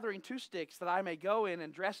am gathering 2 sticks, that I may go in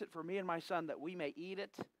and dress it for me and my son, that we may eat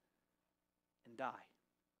it and die.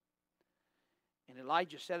 And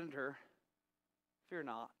Elijah said unto her, Fear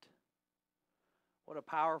not. What a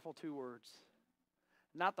powerful 2 words.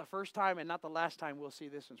 Not the first time and not the last time we'll see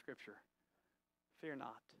this in Scripture. Fear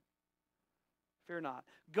not. Fear not.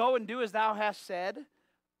 Go and do as thou hast said.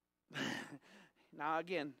 Now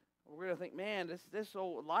again, we're going to think, man, this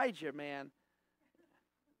old Elijah, man,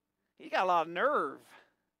 he's got a lot of nerve.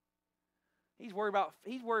 He's worried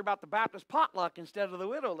about the Baptist potluck instead of the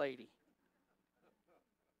widow lady.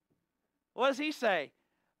 What does he say?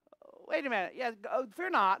 Wait a minute. Yeah, fear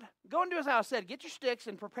not. Go and do as I said. Get your sticks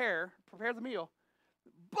and prepare the meal.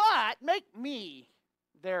 But make me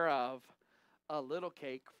thereof a little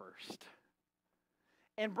cake first.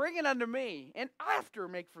 And bring it unto me, and after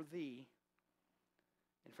make for thee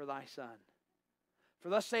and for thy son. For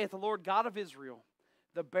thus saith the Lord God of Israel,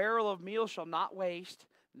 the barrel of meal shall not waste,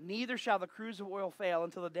 neither shall the cruse of oil fail,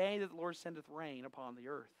 until the day that the Lord sendeth rain upon the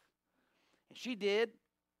earth. And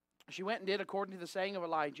she went and did according to the saying of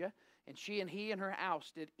Elijah, and she and he and her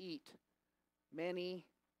house did eat many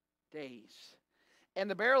days. And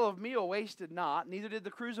the barrel of meal wasted not, neither did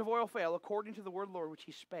the cruse of oil fail, according to the word of the Lord which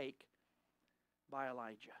he spake by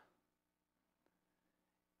Elijah.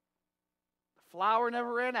 The flour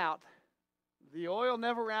never ran out. The oil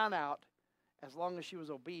never ran out, as long as she was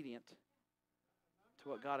obedient to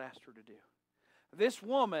what God asked her to do. This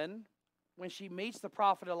woman, when she meets the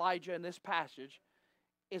prophet Elijah in this passage,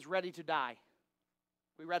 is ready to die.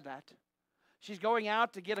 We read that. She's going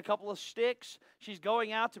out to get a couple of sticks. She's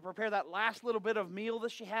going out to prepare that last little bit of meal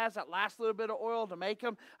that she has, that last little bit of oil to make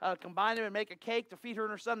them, combine them and make a cake to feed her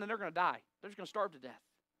and her son, then they're going to die. They're just going to starve to death.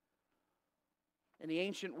 In the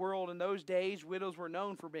ancient world in those days, widows were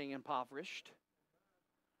known for being impoverished.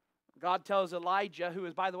 God tells Elijah, who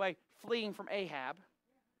is, by the way, fleeing from Ahab,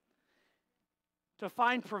 to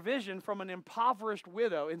find provision from an impoverished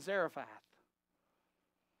widow in Zarephath.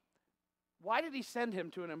 Why did he send him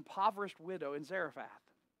to an impoverished widow in Zarephath?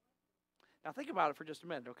 Now think about it for just a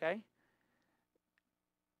minute, okay?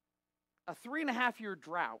 A 3.5-year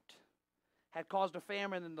drought had caused a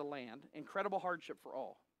famine in the land, incredible hardship for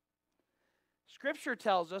all. Scripture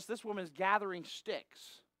tells us this woman's gathering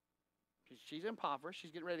sticks. She's impoverished.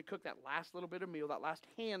 She's getting ready to cook that last little bit of meal, that last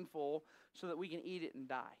handful, so that we can eat it and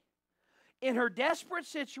die. In her desperate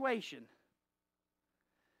situation,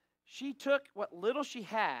 she took what little she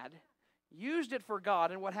had, used it for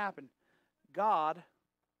God, and what happened? God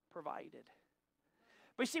provided.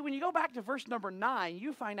 But you see, when you go back to verse number 9,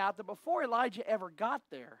 you find out that before Elijah ever got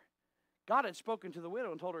there, God had spoken to the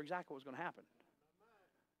widow and told her exactly what was going to happen.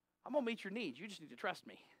 I'm going to meet your needs. You just need to trust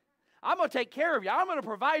me. I'm going to take care of you. I'm going to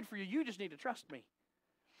provide for you. You just need to trust me.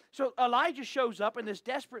 So Elijah shows up in this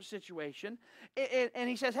desperate situation, and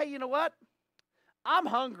he says, hey, you know what? I'm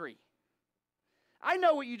hungry. I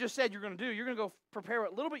know what you just said you're going to do. You're going to go prepare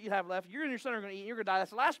what little bit you have left. You and your son are going to eat. You're going to die.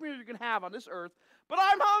 That's the last meal you're going to have on this earth. But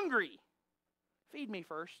I'm hungry. Feed me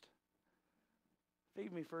first.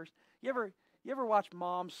 Feed me first. You ever watch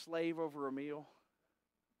mom slave over a meal?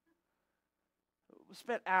 We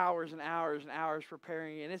spent hours and hours and hours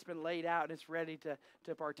preparing it, and it's been laid out, and it's ready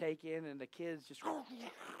to partake in, and the kids just...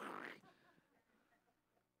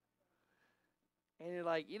 And you're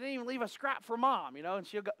like, you didn't even leave a scrap for mom, you know, and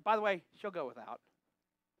she'll go, by the way, she'll go without.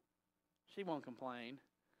 She won't complain.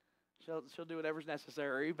 She'll do whatever's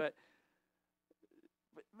necessary, but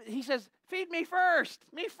he says, feed me first,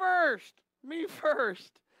 me first, me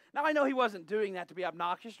first. Now, I know he wasn't doing that to be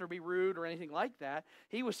obnoxious or be rude or anything like that.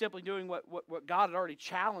 He was simply doing what God had already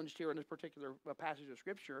challenged here in this particular passage of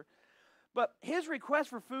Scripture. But his request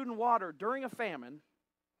for food and water during a famine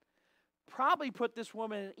probably put this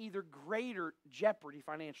woman in either greater jeopardy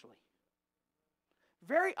financially.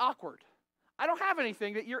 Very awkward. I don't have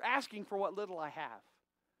anything that you're asking for what little I have.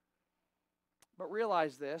 But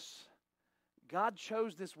realize this, God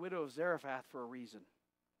chose this widow of Zarephath for a reason.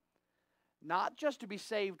 Not just to be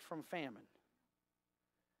saved from famine,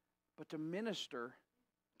 but to minister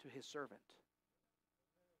to his servant,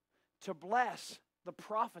 to bless the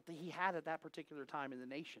prophet that he had at that particular time in the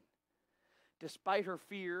nation. Despite her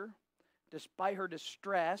fear, despite her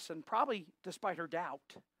distress, and probably despite her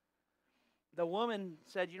doubt, the woman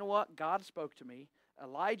said, you know what? God spoke to me.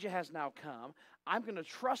 Elijah has now come. I'm going to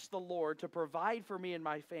trust the Lord to provide for me and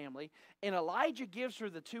my family. And Elijah gives her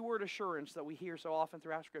the two-word assurance that we hear so often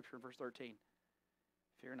throughout Scripture in verse 13.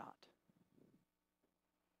 Fear not.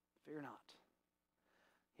 Fear not.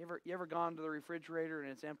 You ever gone to the refrigerator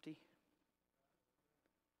and it's empty?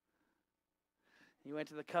 You went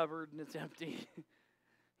to the cupboard and it's empty.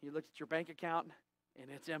 You looked at your bank account and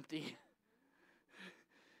it's empty.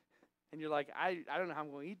 And you're like, I don't know how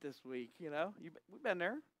I'm going to eat this week, you know? We've been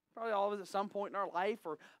there. Probably all of us at some point in our life,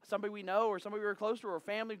 or somebody we know, or somebody we were close to, or a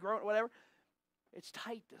family growing, whatever. It's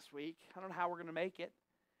tight this week. I don't know how we're going to make it.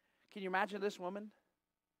 Can you imagine this woman?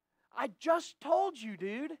 I just told you,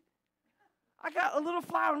 dude. I got a little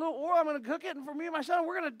flour, a little oil. I'm going to cook it, and for me and my son,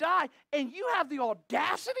 we're going to die. And you have the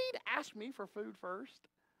audacity to ask me for food first?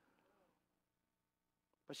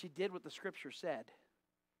 But she did what the Scripture said.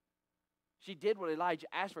 She did what Elijah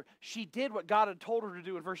asked for. She did what God had told her to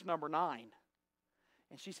do in verse number 9.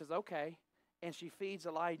 And she says, okay. And she feeds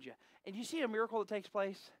Elijah. And you see a miracle that takes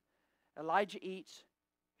place? Elijah eats.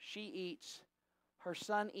 She eats. Her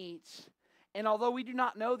son eats. And although we do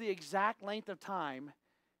not know the exact length of time,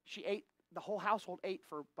 she ate, the whole household ate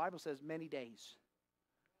for, the Bible says, many days.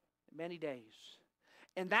 Many days.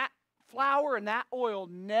 And that flour and that oil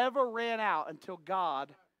never ran out until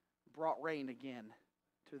God brought rain again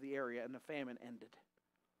to the area and the famine ended.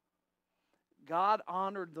 God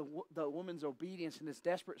honored the woman's obedience in this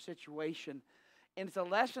desperate situation, and it's a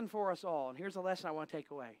lesson for us all. And here's a lesson I want to take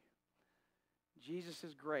away.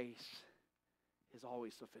 Jesus' grace is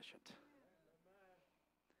always sufficient.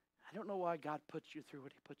 I don't know why God puts you through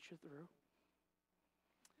what he puts you through.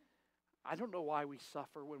 I don't know why we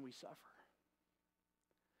suffer when we suffer.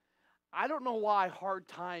 I don't know why hard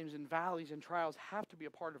times and valleys and trials have to be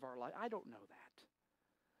a part of our life. I don't know that.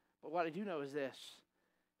 But what I do know is this: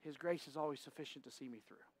 his grace is always sufficient to see me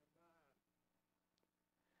through.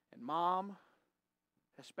 And mom,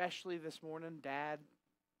 especially this morning, dad,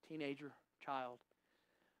 teenager, child,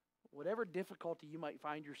 whatever difficulty you might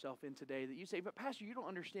find yourself in today that you say, but Pastor, you don't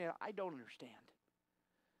understand. I don't understand.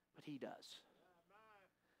 But he does.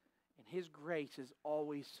 And his grace is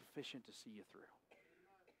always sufficient to see you through.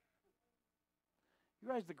 You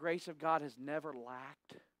realize the grace of God has never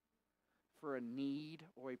lacked for a need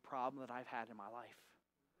or a problem that I've had in my life,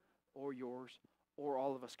 or yours, or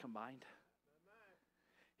all of us combined.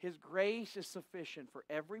 His grace is sufficient for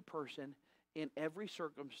every person in every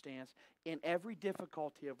circumstance, in every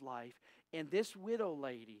difficulty of life. And this widow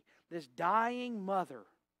lady, this dying mother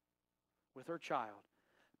with her child,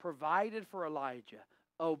 provided for Elijah,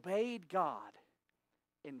 obeyed God,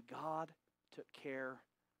 and God took care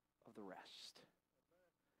of the rest.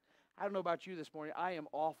 I don't know about you this morning. I am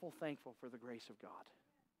awful thankful for the grace of God.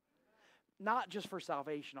 Not just for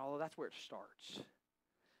salvation, although that's where it starts.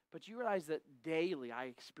 But you realize that daily I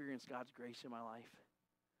experience God's grace in my life.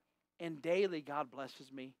 And daily God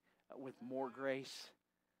blesses me with more grace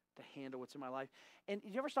to handle what's in my life. And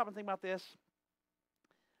you ever stop and think about this?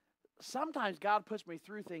 Sometimes God puts me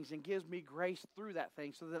through things and gives me grace through that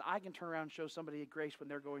thing so that I can turn around and show somebody grace when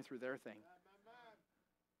they're going through their thing.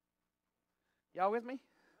 Y'all with me?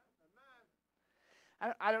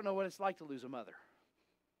 I don't know what it's like to lose a mother.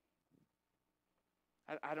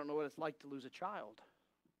 I don't know what it's like to lose a child.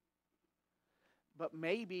 But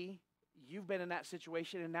maybe you've been in that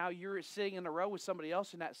situation and now you're sitting in a row with somebody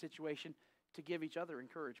else in that situation to give each other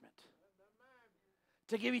encouragement,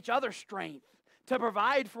 to give each other strength, to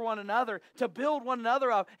provide for one another, to build one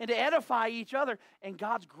another up, and to edify each other. And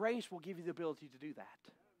God's grace will give you the ability to do that.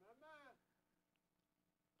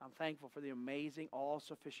 I'm thankful for the amazing,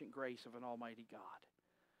 all-sufficient grace of an almighty God.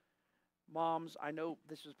 Moms, I know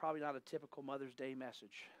this is probably not a typical Mother's Day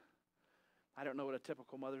message. I don't know what a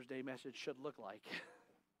typical Mother's Day message should look like.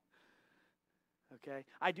 Okay?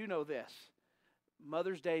 I do know this.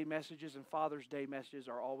 Mother's Day messages and Father's Day messages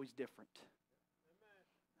are always different.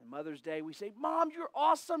 And Mother's Day, we say, Mom, you're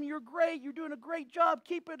awesome, you're great, you're doing a great job,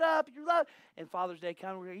 keep it up, you love. And Father's Day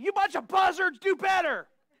comes, we're going, you bunch of buzzards, do better.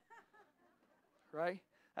 Right?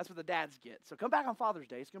 That's what the dads get. So come back on Father's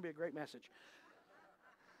Day. It's going to be a great message.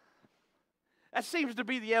 That seems to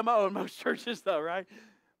be the MO in most churches, though, right?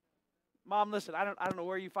 Mom, listen, I don't know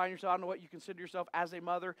where you find yourself. I don't know what you consider yourself as a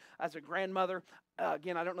mother, as a grandmother.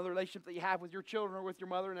 Again, I don't know the relationship that you have with your children or with your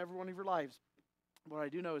mother in every one of your lives. What I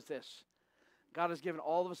do know is this. God has given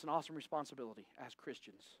all of us an awesome responsibility as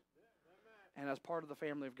Christians and as part of the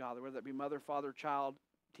family of God, whether that be mother, father, child,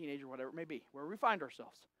 teenager, whatever it may be, where we find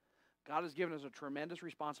ourselves, God has given us a tremendous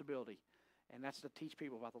responsibility, and that's to teach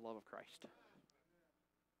people about the love of Christ.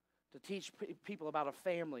 To teach people about a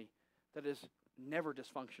family that is never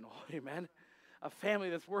dysfunctional, amen? A family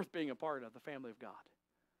that's worth being a part of, the family of God.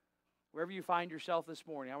 Wherever you find yourself this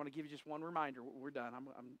morning, I want to give you just one reminder. We're done.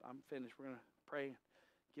 I'm finished. We're going to pray,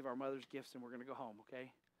 give our mothers gifts, and we're going to go home,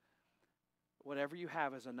 okay? Whatever you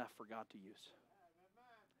have is enough for God to use.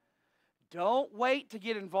 Don't wait to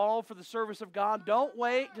get involved for the service of God. Don't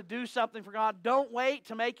wait to do something for God. Don't wait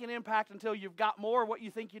to make an impact until you've got more of what you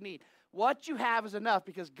think you need. What you have is enough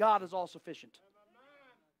because God is all sufficient.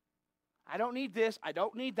 I don't need this. I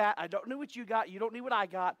don't need that. I don't need what you got. You don't need what I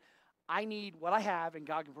got. I need what I have, and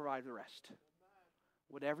God can provide the rest.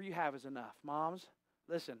 Whatever you have is enough. Moms,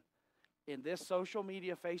 listen, in this social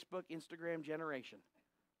media, Facebook, Instagram generation,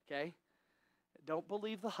 okay? Don't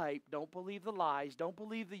believe the hype. Don't believe the lies. Don't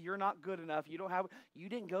believe that you're not good enough. You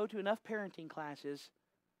didn't go to enough parenting classes.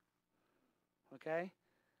 Okay?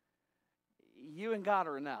 You and God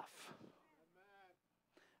are enough.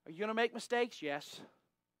 Are you going to make mistakes? Yes.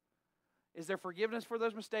 Is there forgiveness for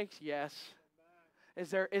those mistakes? Yes. Is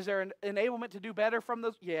there an enablement to do better from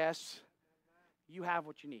those? Yes. You have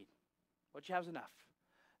what you need. What you have is enough.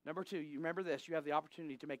 Number 2, you remember this. You have the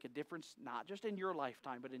opportunity to make a difference, not just in your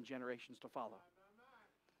lifetime, but in generations to follow.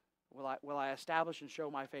 Will I establish and show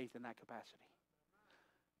my faith in that capacity?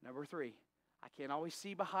 Number 3, I can't always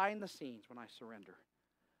see behind the scenes when I surrender,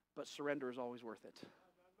 but surrender is always worth it.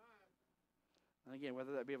 And again,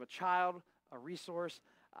 whether that be of a child, a resource,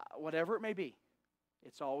 whatever it may be,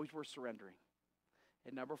 it's always worth surrendering.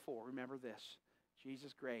 And number 4, remember this.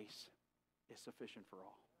 Jesus' grace is sufficient for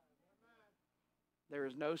all. There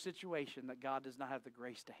is no situation that God does not have the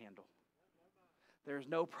grace to handle. There is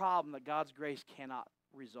no problem that God's grace cannot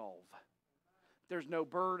resolve. There's no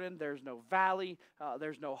burden. There's no valley.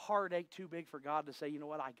 There's no heartache too big for God to say, you know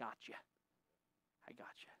what, I got you. I got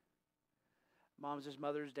you. Moms, this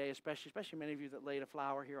Mother's Day, especially many of you that laid a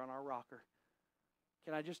flower here on our rocker,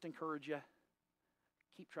 can I just encourage you,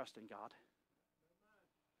 keep trusting God.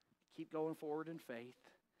 Keep going forward in faith.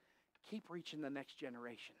 Keep reaching the next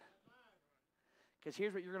generation. Because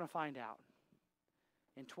here's what you're going to find out.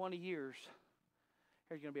 In 20 years,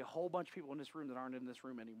 there's going to be a whole bunch of people in this room that aren't in this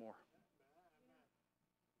room anymore.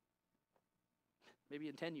 Maybe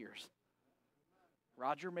in 10 years.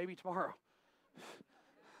 Roger, maybe tomorrow.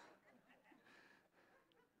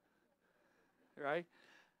 Right?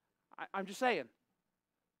 I'm just saying.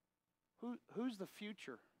 Who's the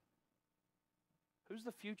future? Who's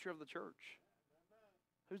the future of the church?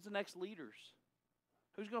 Who's the next leaders?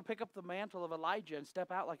 Who's going to pick up the mantle of Elijah and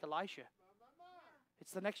step out like Elisha?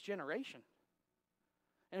 It's the next generation.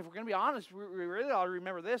 And if we're going to be honest, we really ought to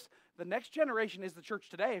remember this. The next generation is the church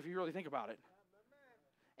today, if you really think about it.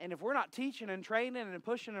 And if we're not teaching and training and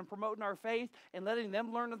pushing and promoting our faith and letting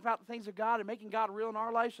them learn about the things of God and making God real in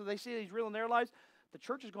our lives so they see that He's real in their lives, the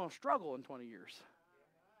church is going to struggle in 20 years.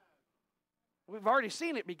 We've already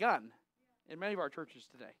seen it begun in many of our churches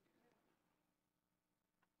today.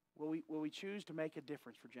 Will we choose to make a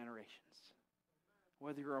difference for generations?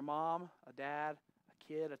 Whether you're a mom, a dad, a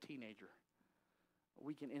kid, a teenager,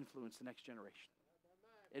 we can influence the next generation.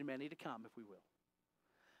 And many to come if we will.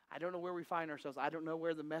 I don't know where we find ourselves. I don't know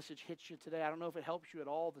where the message hits you today. I don't know if it helps you at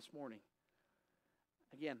all this morning.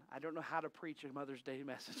 Again, I don't know how to preach a Mother's Day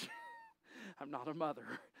message. I'm not a mother.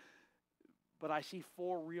 But I see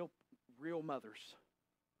 4 real mothers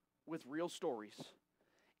with real stories.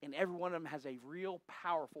 And every one of them has a real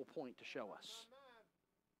powerful point to show us.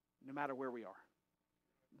 No matter where we are.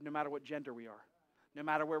 No matter what gender we are. No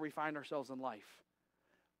matter where we find ourselves in life.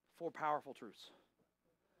 4 powerful truths.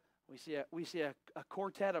 We see a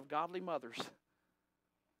quartet of godly mothers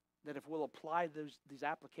that if we'll apply these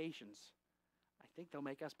applications, I think they'll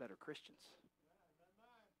make us better Christians.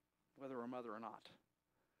 Whether we're a mother or not.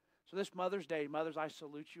 So this Mother's Day, mothers, I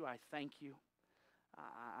salute you. I thank you.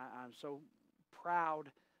 I'm so proud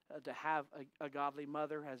to have a godly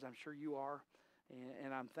mother, as I'm sure you are.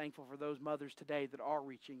 And I'm thankful for those mothers today that are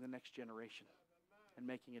reaching the next generation and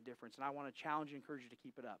making a difference. And I want to challenge and encourage you to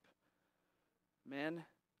keep it up. Men,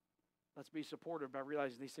 let's be supportive by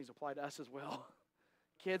realizing these things apply to us as well.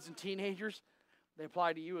 Kids and teenagers, they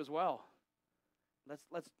apply to you as well.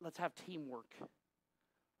 Let's have teamwork.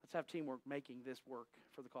 Let's have teamwork making this work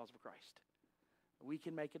for the cause of Christ. We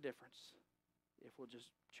can make a difference if we'll just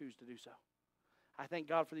choose to do so. I thank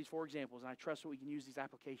God for these 4 examples, and I trust that we can use these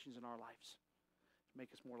applications in our lives to make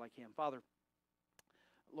us more like Him. Father,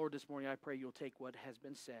 Lord, this morning I pray you'll take what has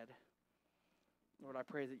been said. Lord, I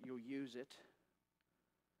pray that you'll use it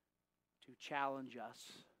to challenge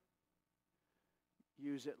us.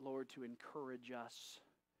 Use it, Lord, to encourage us.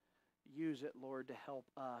 Use it, Lord, to help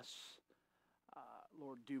us,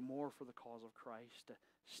 Lord, do more for the cause of Christ, to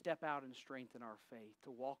step out and strengthen our faith,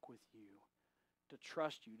 to walk with you, to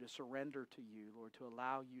trust you, to surrender to you, Lord, to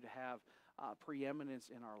allow you to have preeminence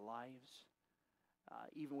in our lives,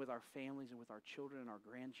 even with our families and with our children and our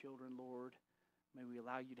grandchildren, Lord. May we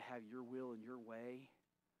allow you to have your will and your way.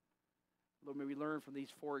 Lord, may we learn from these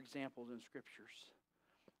 4 examples in Scriptures.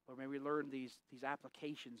 Lord, may we learn these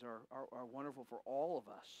applications are wonderful for all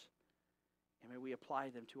of us. And may we apply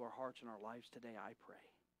them to our hearts and our lives today, I pray.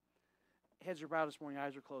 Heads are bowed this morning,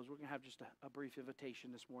 eyes are closed. We're going to have just a brief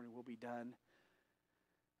invitation this morning. We'll be done.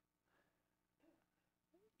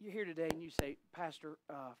 You're here today and you say, Pastor,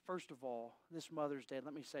 first of all, this Mother's Day,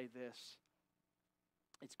 let me say this.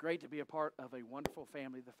 It's great to be a part of a wonderful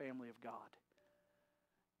family, the family of God.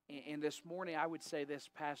 And this morning I would say this,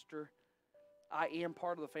 Pastor, I am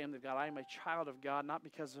part of the family of God. I am a child of God, not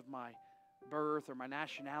because of my birth or my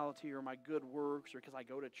nationality or my good works or because I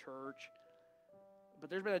go to church. But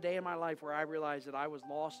there's been a day in my life where I realized that I was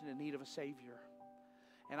lost and in need of a Savior.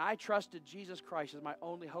 And I trusted Jesus Christ as my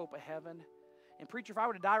only hope of heaven. And preacher, if I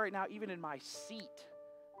were to die right now, even in my seat,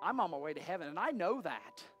 I'm on my way to heaven. And I know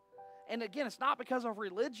that. And again, it's not because of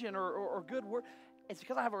religion or good work. It's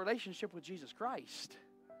because I have a relationship with Jesus Christ,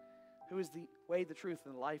 who is the way, the truth,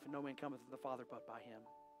 and the life, and no man cometh to the Father but by him.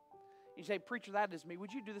 You say, preacher, that is me.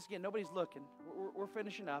 Would you do this again? Nobody's looking. We're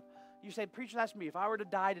finishing up. You say, preacher, that's me. If I were to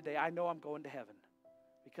die today, I know I'm going to heaven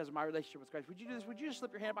because of my relationship with Christ. Would you do this? Would you just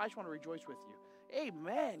slip your hand up? I just want to rejoice with you.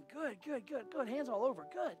 Amen. Good. Hands all over.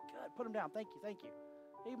 Good. Put them down. Thank you.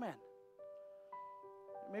 Amen.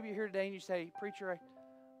 Maybe you're here today and you say, preacher,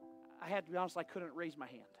 I had to be honest, I couldn't raise my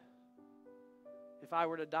hand. If I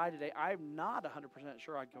were to die today, I'm not 100%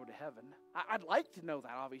 sure I'd go to heaven. I'd like to know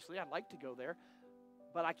that, obviously. I'd like to go there.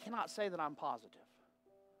 But I cannot say that I'm positive.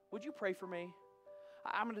 Would you pray for me?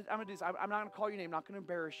 I'm going to do this. I'm not going to call your name. I'm not going to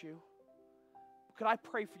embarrass you. Could I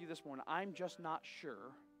pray for you this morning? I'm just not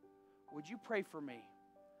sure. Would you pray for me?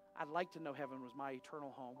 I'd like to know heaven was my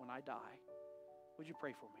eternal home when I die. Would you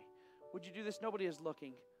pray for me? Would you do this? Nobody is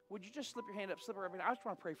looking. Would you just slip your hand up, slip it right? I just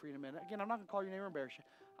want to pray for you in a minute. Again, I'm not going to call your name or embarrass you.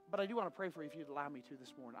 But I do want to pray for you if you'd allow me to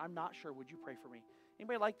this morning. I'm not sure. Would you pray for me?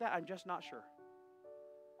 Anybody like that? I'm just not sure.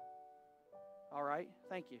 All right.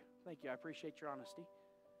 Thank you. I appreciate your honesty.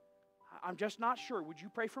 I'm just not sure. Would you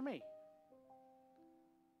pray for me?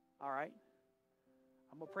 All right.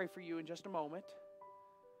 I'm going to pray for you in just a moment.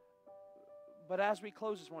 But as we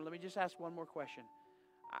close this morning, let me just ask one more question.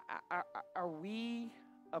 Are we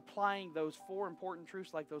applying those 4 important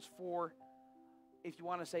truths like those 4, if you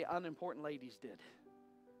want to say, unimportant ladies did?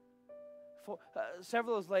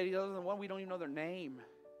 Several of those ladies, other than one, we don't even know their name.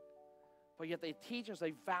 But yet they teach us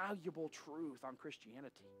a valuable truth on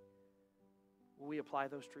Christianity. Will we apply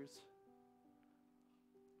those truths?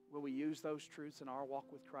 Will we use those truths in our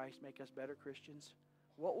walk with Christ, make us better Christians?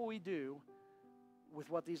 What will we do with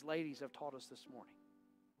what these ladies have taught us this morning?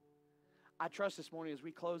 I trust this morning as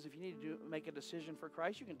we close, if you need to make a decision for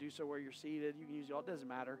Christ, you can do so where you're seated. You can use it all. It doesn't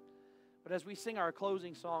matter. But as we sing our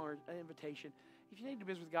closing song or invitation, if you need to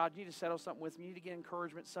visit with God, you need to settle something with me, you need to get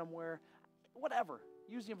encouragement somewhere, whatever,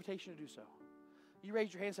 use the invitation to do so. You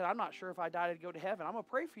raised your hand and said, I'm not sure if I died I'd go to heaven. I'm going to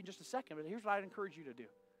pray for you in just a second, but here's what I'd encourage you to do.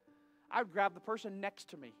 I would grab the person next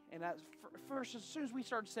to me, and first, as soon as we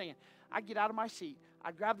started singing, I'd get out of my seat,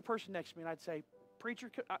 I'd grab the person next to me, and I'd say,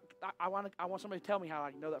 preacher, I want somebody to tell me how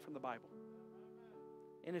I can know that from the Bible.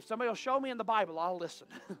 And if somebody will show me in the Bible, I'll listen.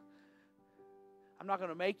 I'm not going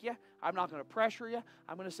to make you. I'm not going to pressure you.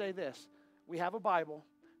 I'm going to say this. We have a Bible.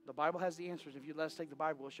 The Bible has the answers. If you let us take the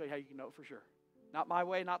Bible, we'll show you how you can know it for sure. Not my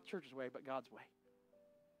way, not the church's way, but God's way.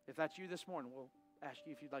 If that's you this morning, we'll ask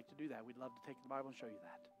you if you'd like to do that. We'd love to take the Bible and show you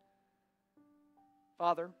that.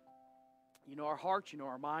 Father, you know our hearts, you know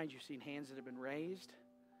our minds. You've seen hands that have been raised.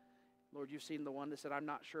 Lord, you've seen the one that said, I'm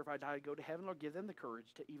not sure if I die to go to heaven. Lord, give them the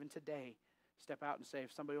courage to even today step out and say,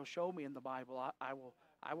 if somebody will show me in the Bible, I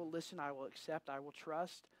will listen, I will accept, I will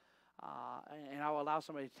trust, and I will allow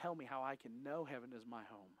somebody to tell me how I can know heaven is my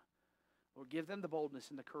home. Lord, give them the boldness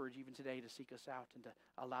and the courage even today to seek us out and to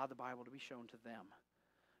allow the Bible to be shown to them.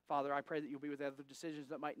 Father, I pray that you'll be with other decisions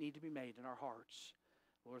that might need to be made in our hearts.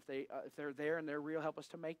 Lord, if they're there and they're real, help us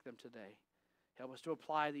to make them today. Help us to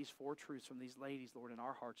apply these 4 truths from these ladies, Lord, in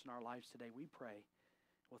our hearts and our lives today. We pray.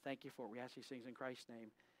 Well, thank you for it. We ask these things in Christ's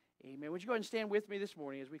name. Amen. Would you go ahead and stand with me this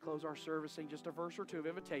morning as we close our service, sing just a verse or two of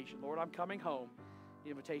invitation. Lord, I'm coming home.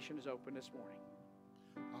 The invitation is open this morning.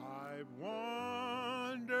 I've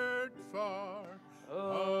wandered far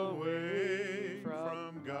away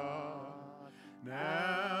from God.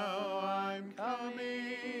 Now I'm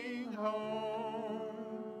coming home.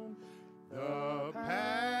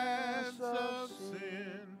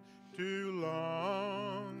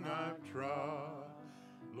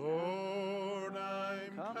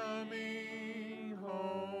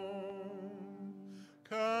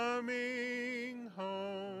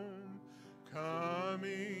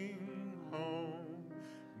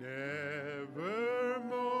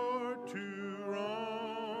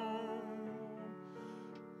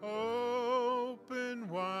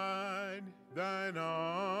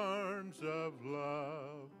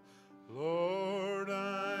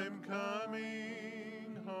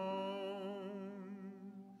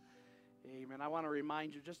 Amen. I want to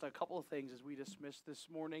remind you just a couple of things as we dismiss this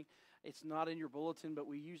morning. It's not in your bulletin, but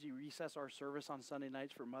we usually recess our service on Sunday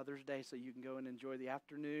nights for Mother's Day so you can go and enjoy the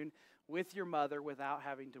afternoon with your mother without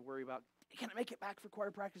having to worry about, can I make it back for choir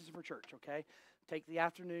practices for church, okay? Take the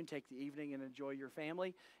afternoon, take the evening, and enjoy your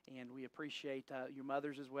family. And we appreciate your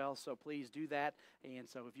mothers as well, so please do that. And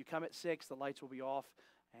so if you come at 6, the lights will be off,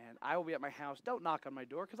 and I will be at my house. Don't knock on my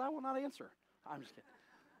door because I will not answer. I'm just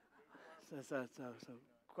kidding. So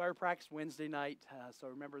choir practice Wednesday night, so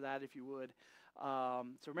remember that if you would. So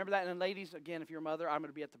remember that. And then ladies, again, if you're a mother, I'm going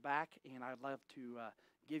to be at the back, and I'd love to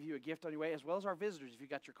give you a gift on your way, as well as our visitors. If you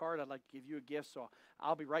got your card, I'd like to give you a gift, so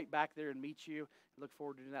I'll be right back there and meet you. Look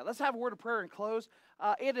forward to doing that. Let's have a word of prayer and close.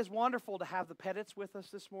 It is wonderful to have the Pettits with us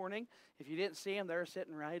this morning. If you didn't see them, they're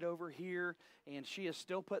sitting right over here, and she is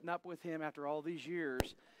still putting up with him after all these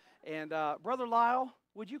years. And Brother Lyle,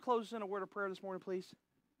 would you close us in a word of prayer this morning, please?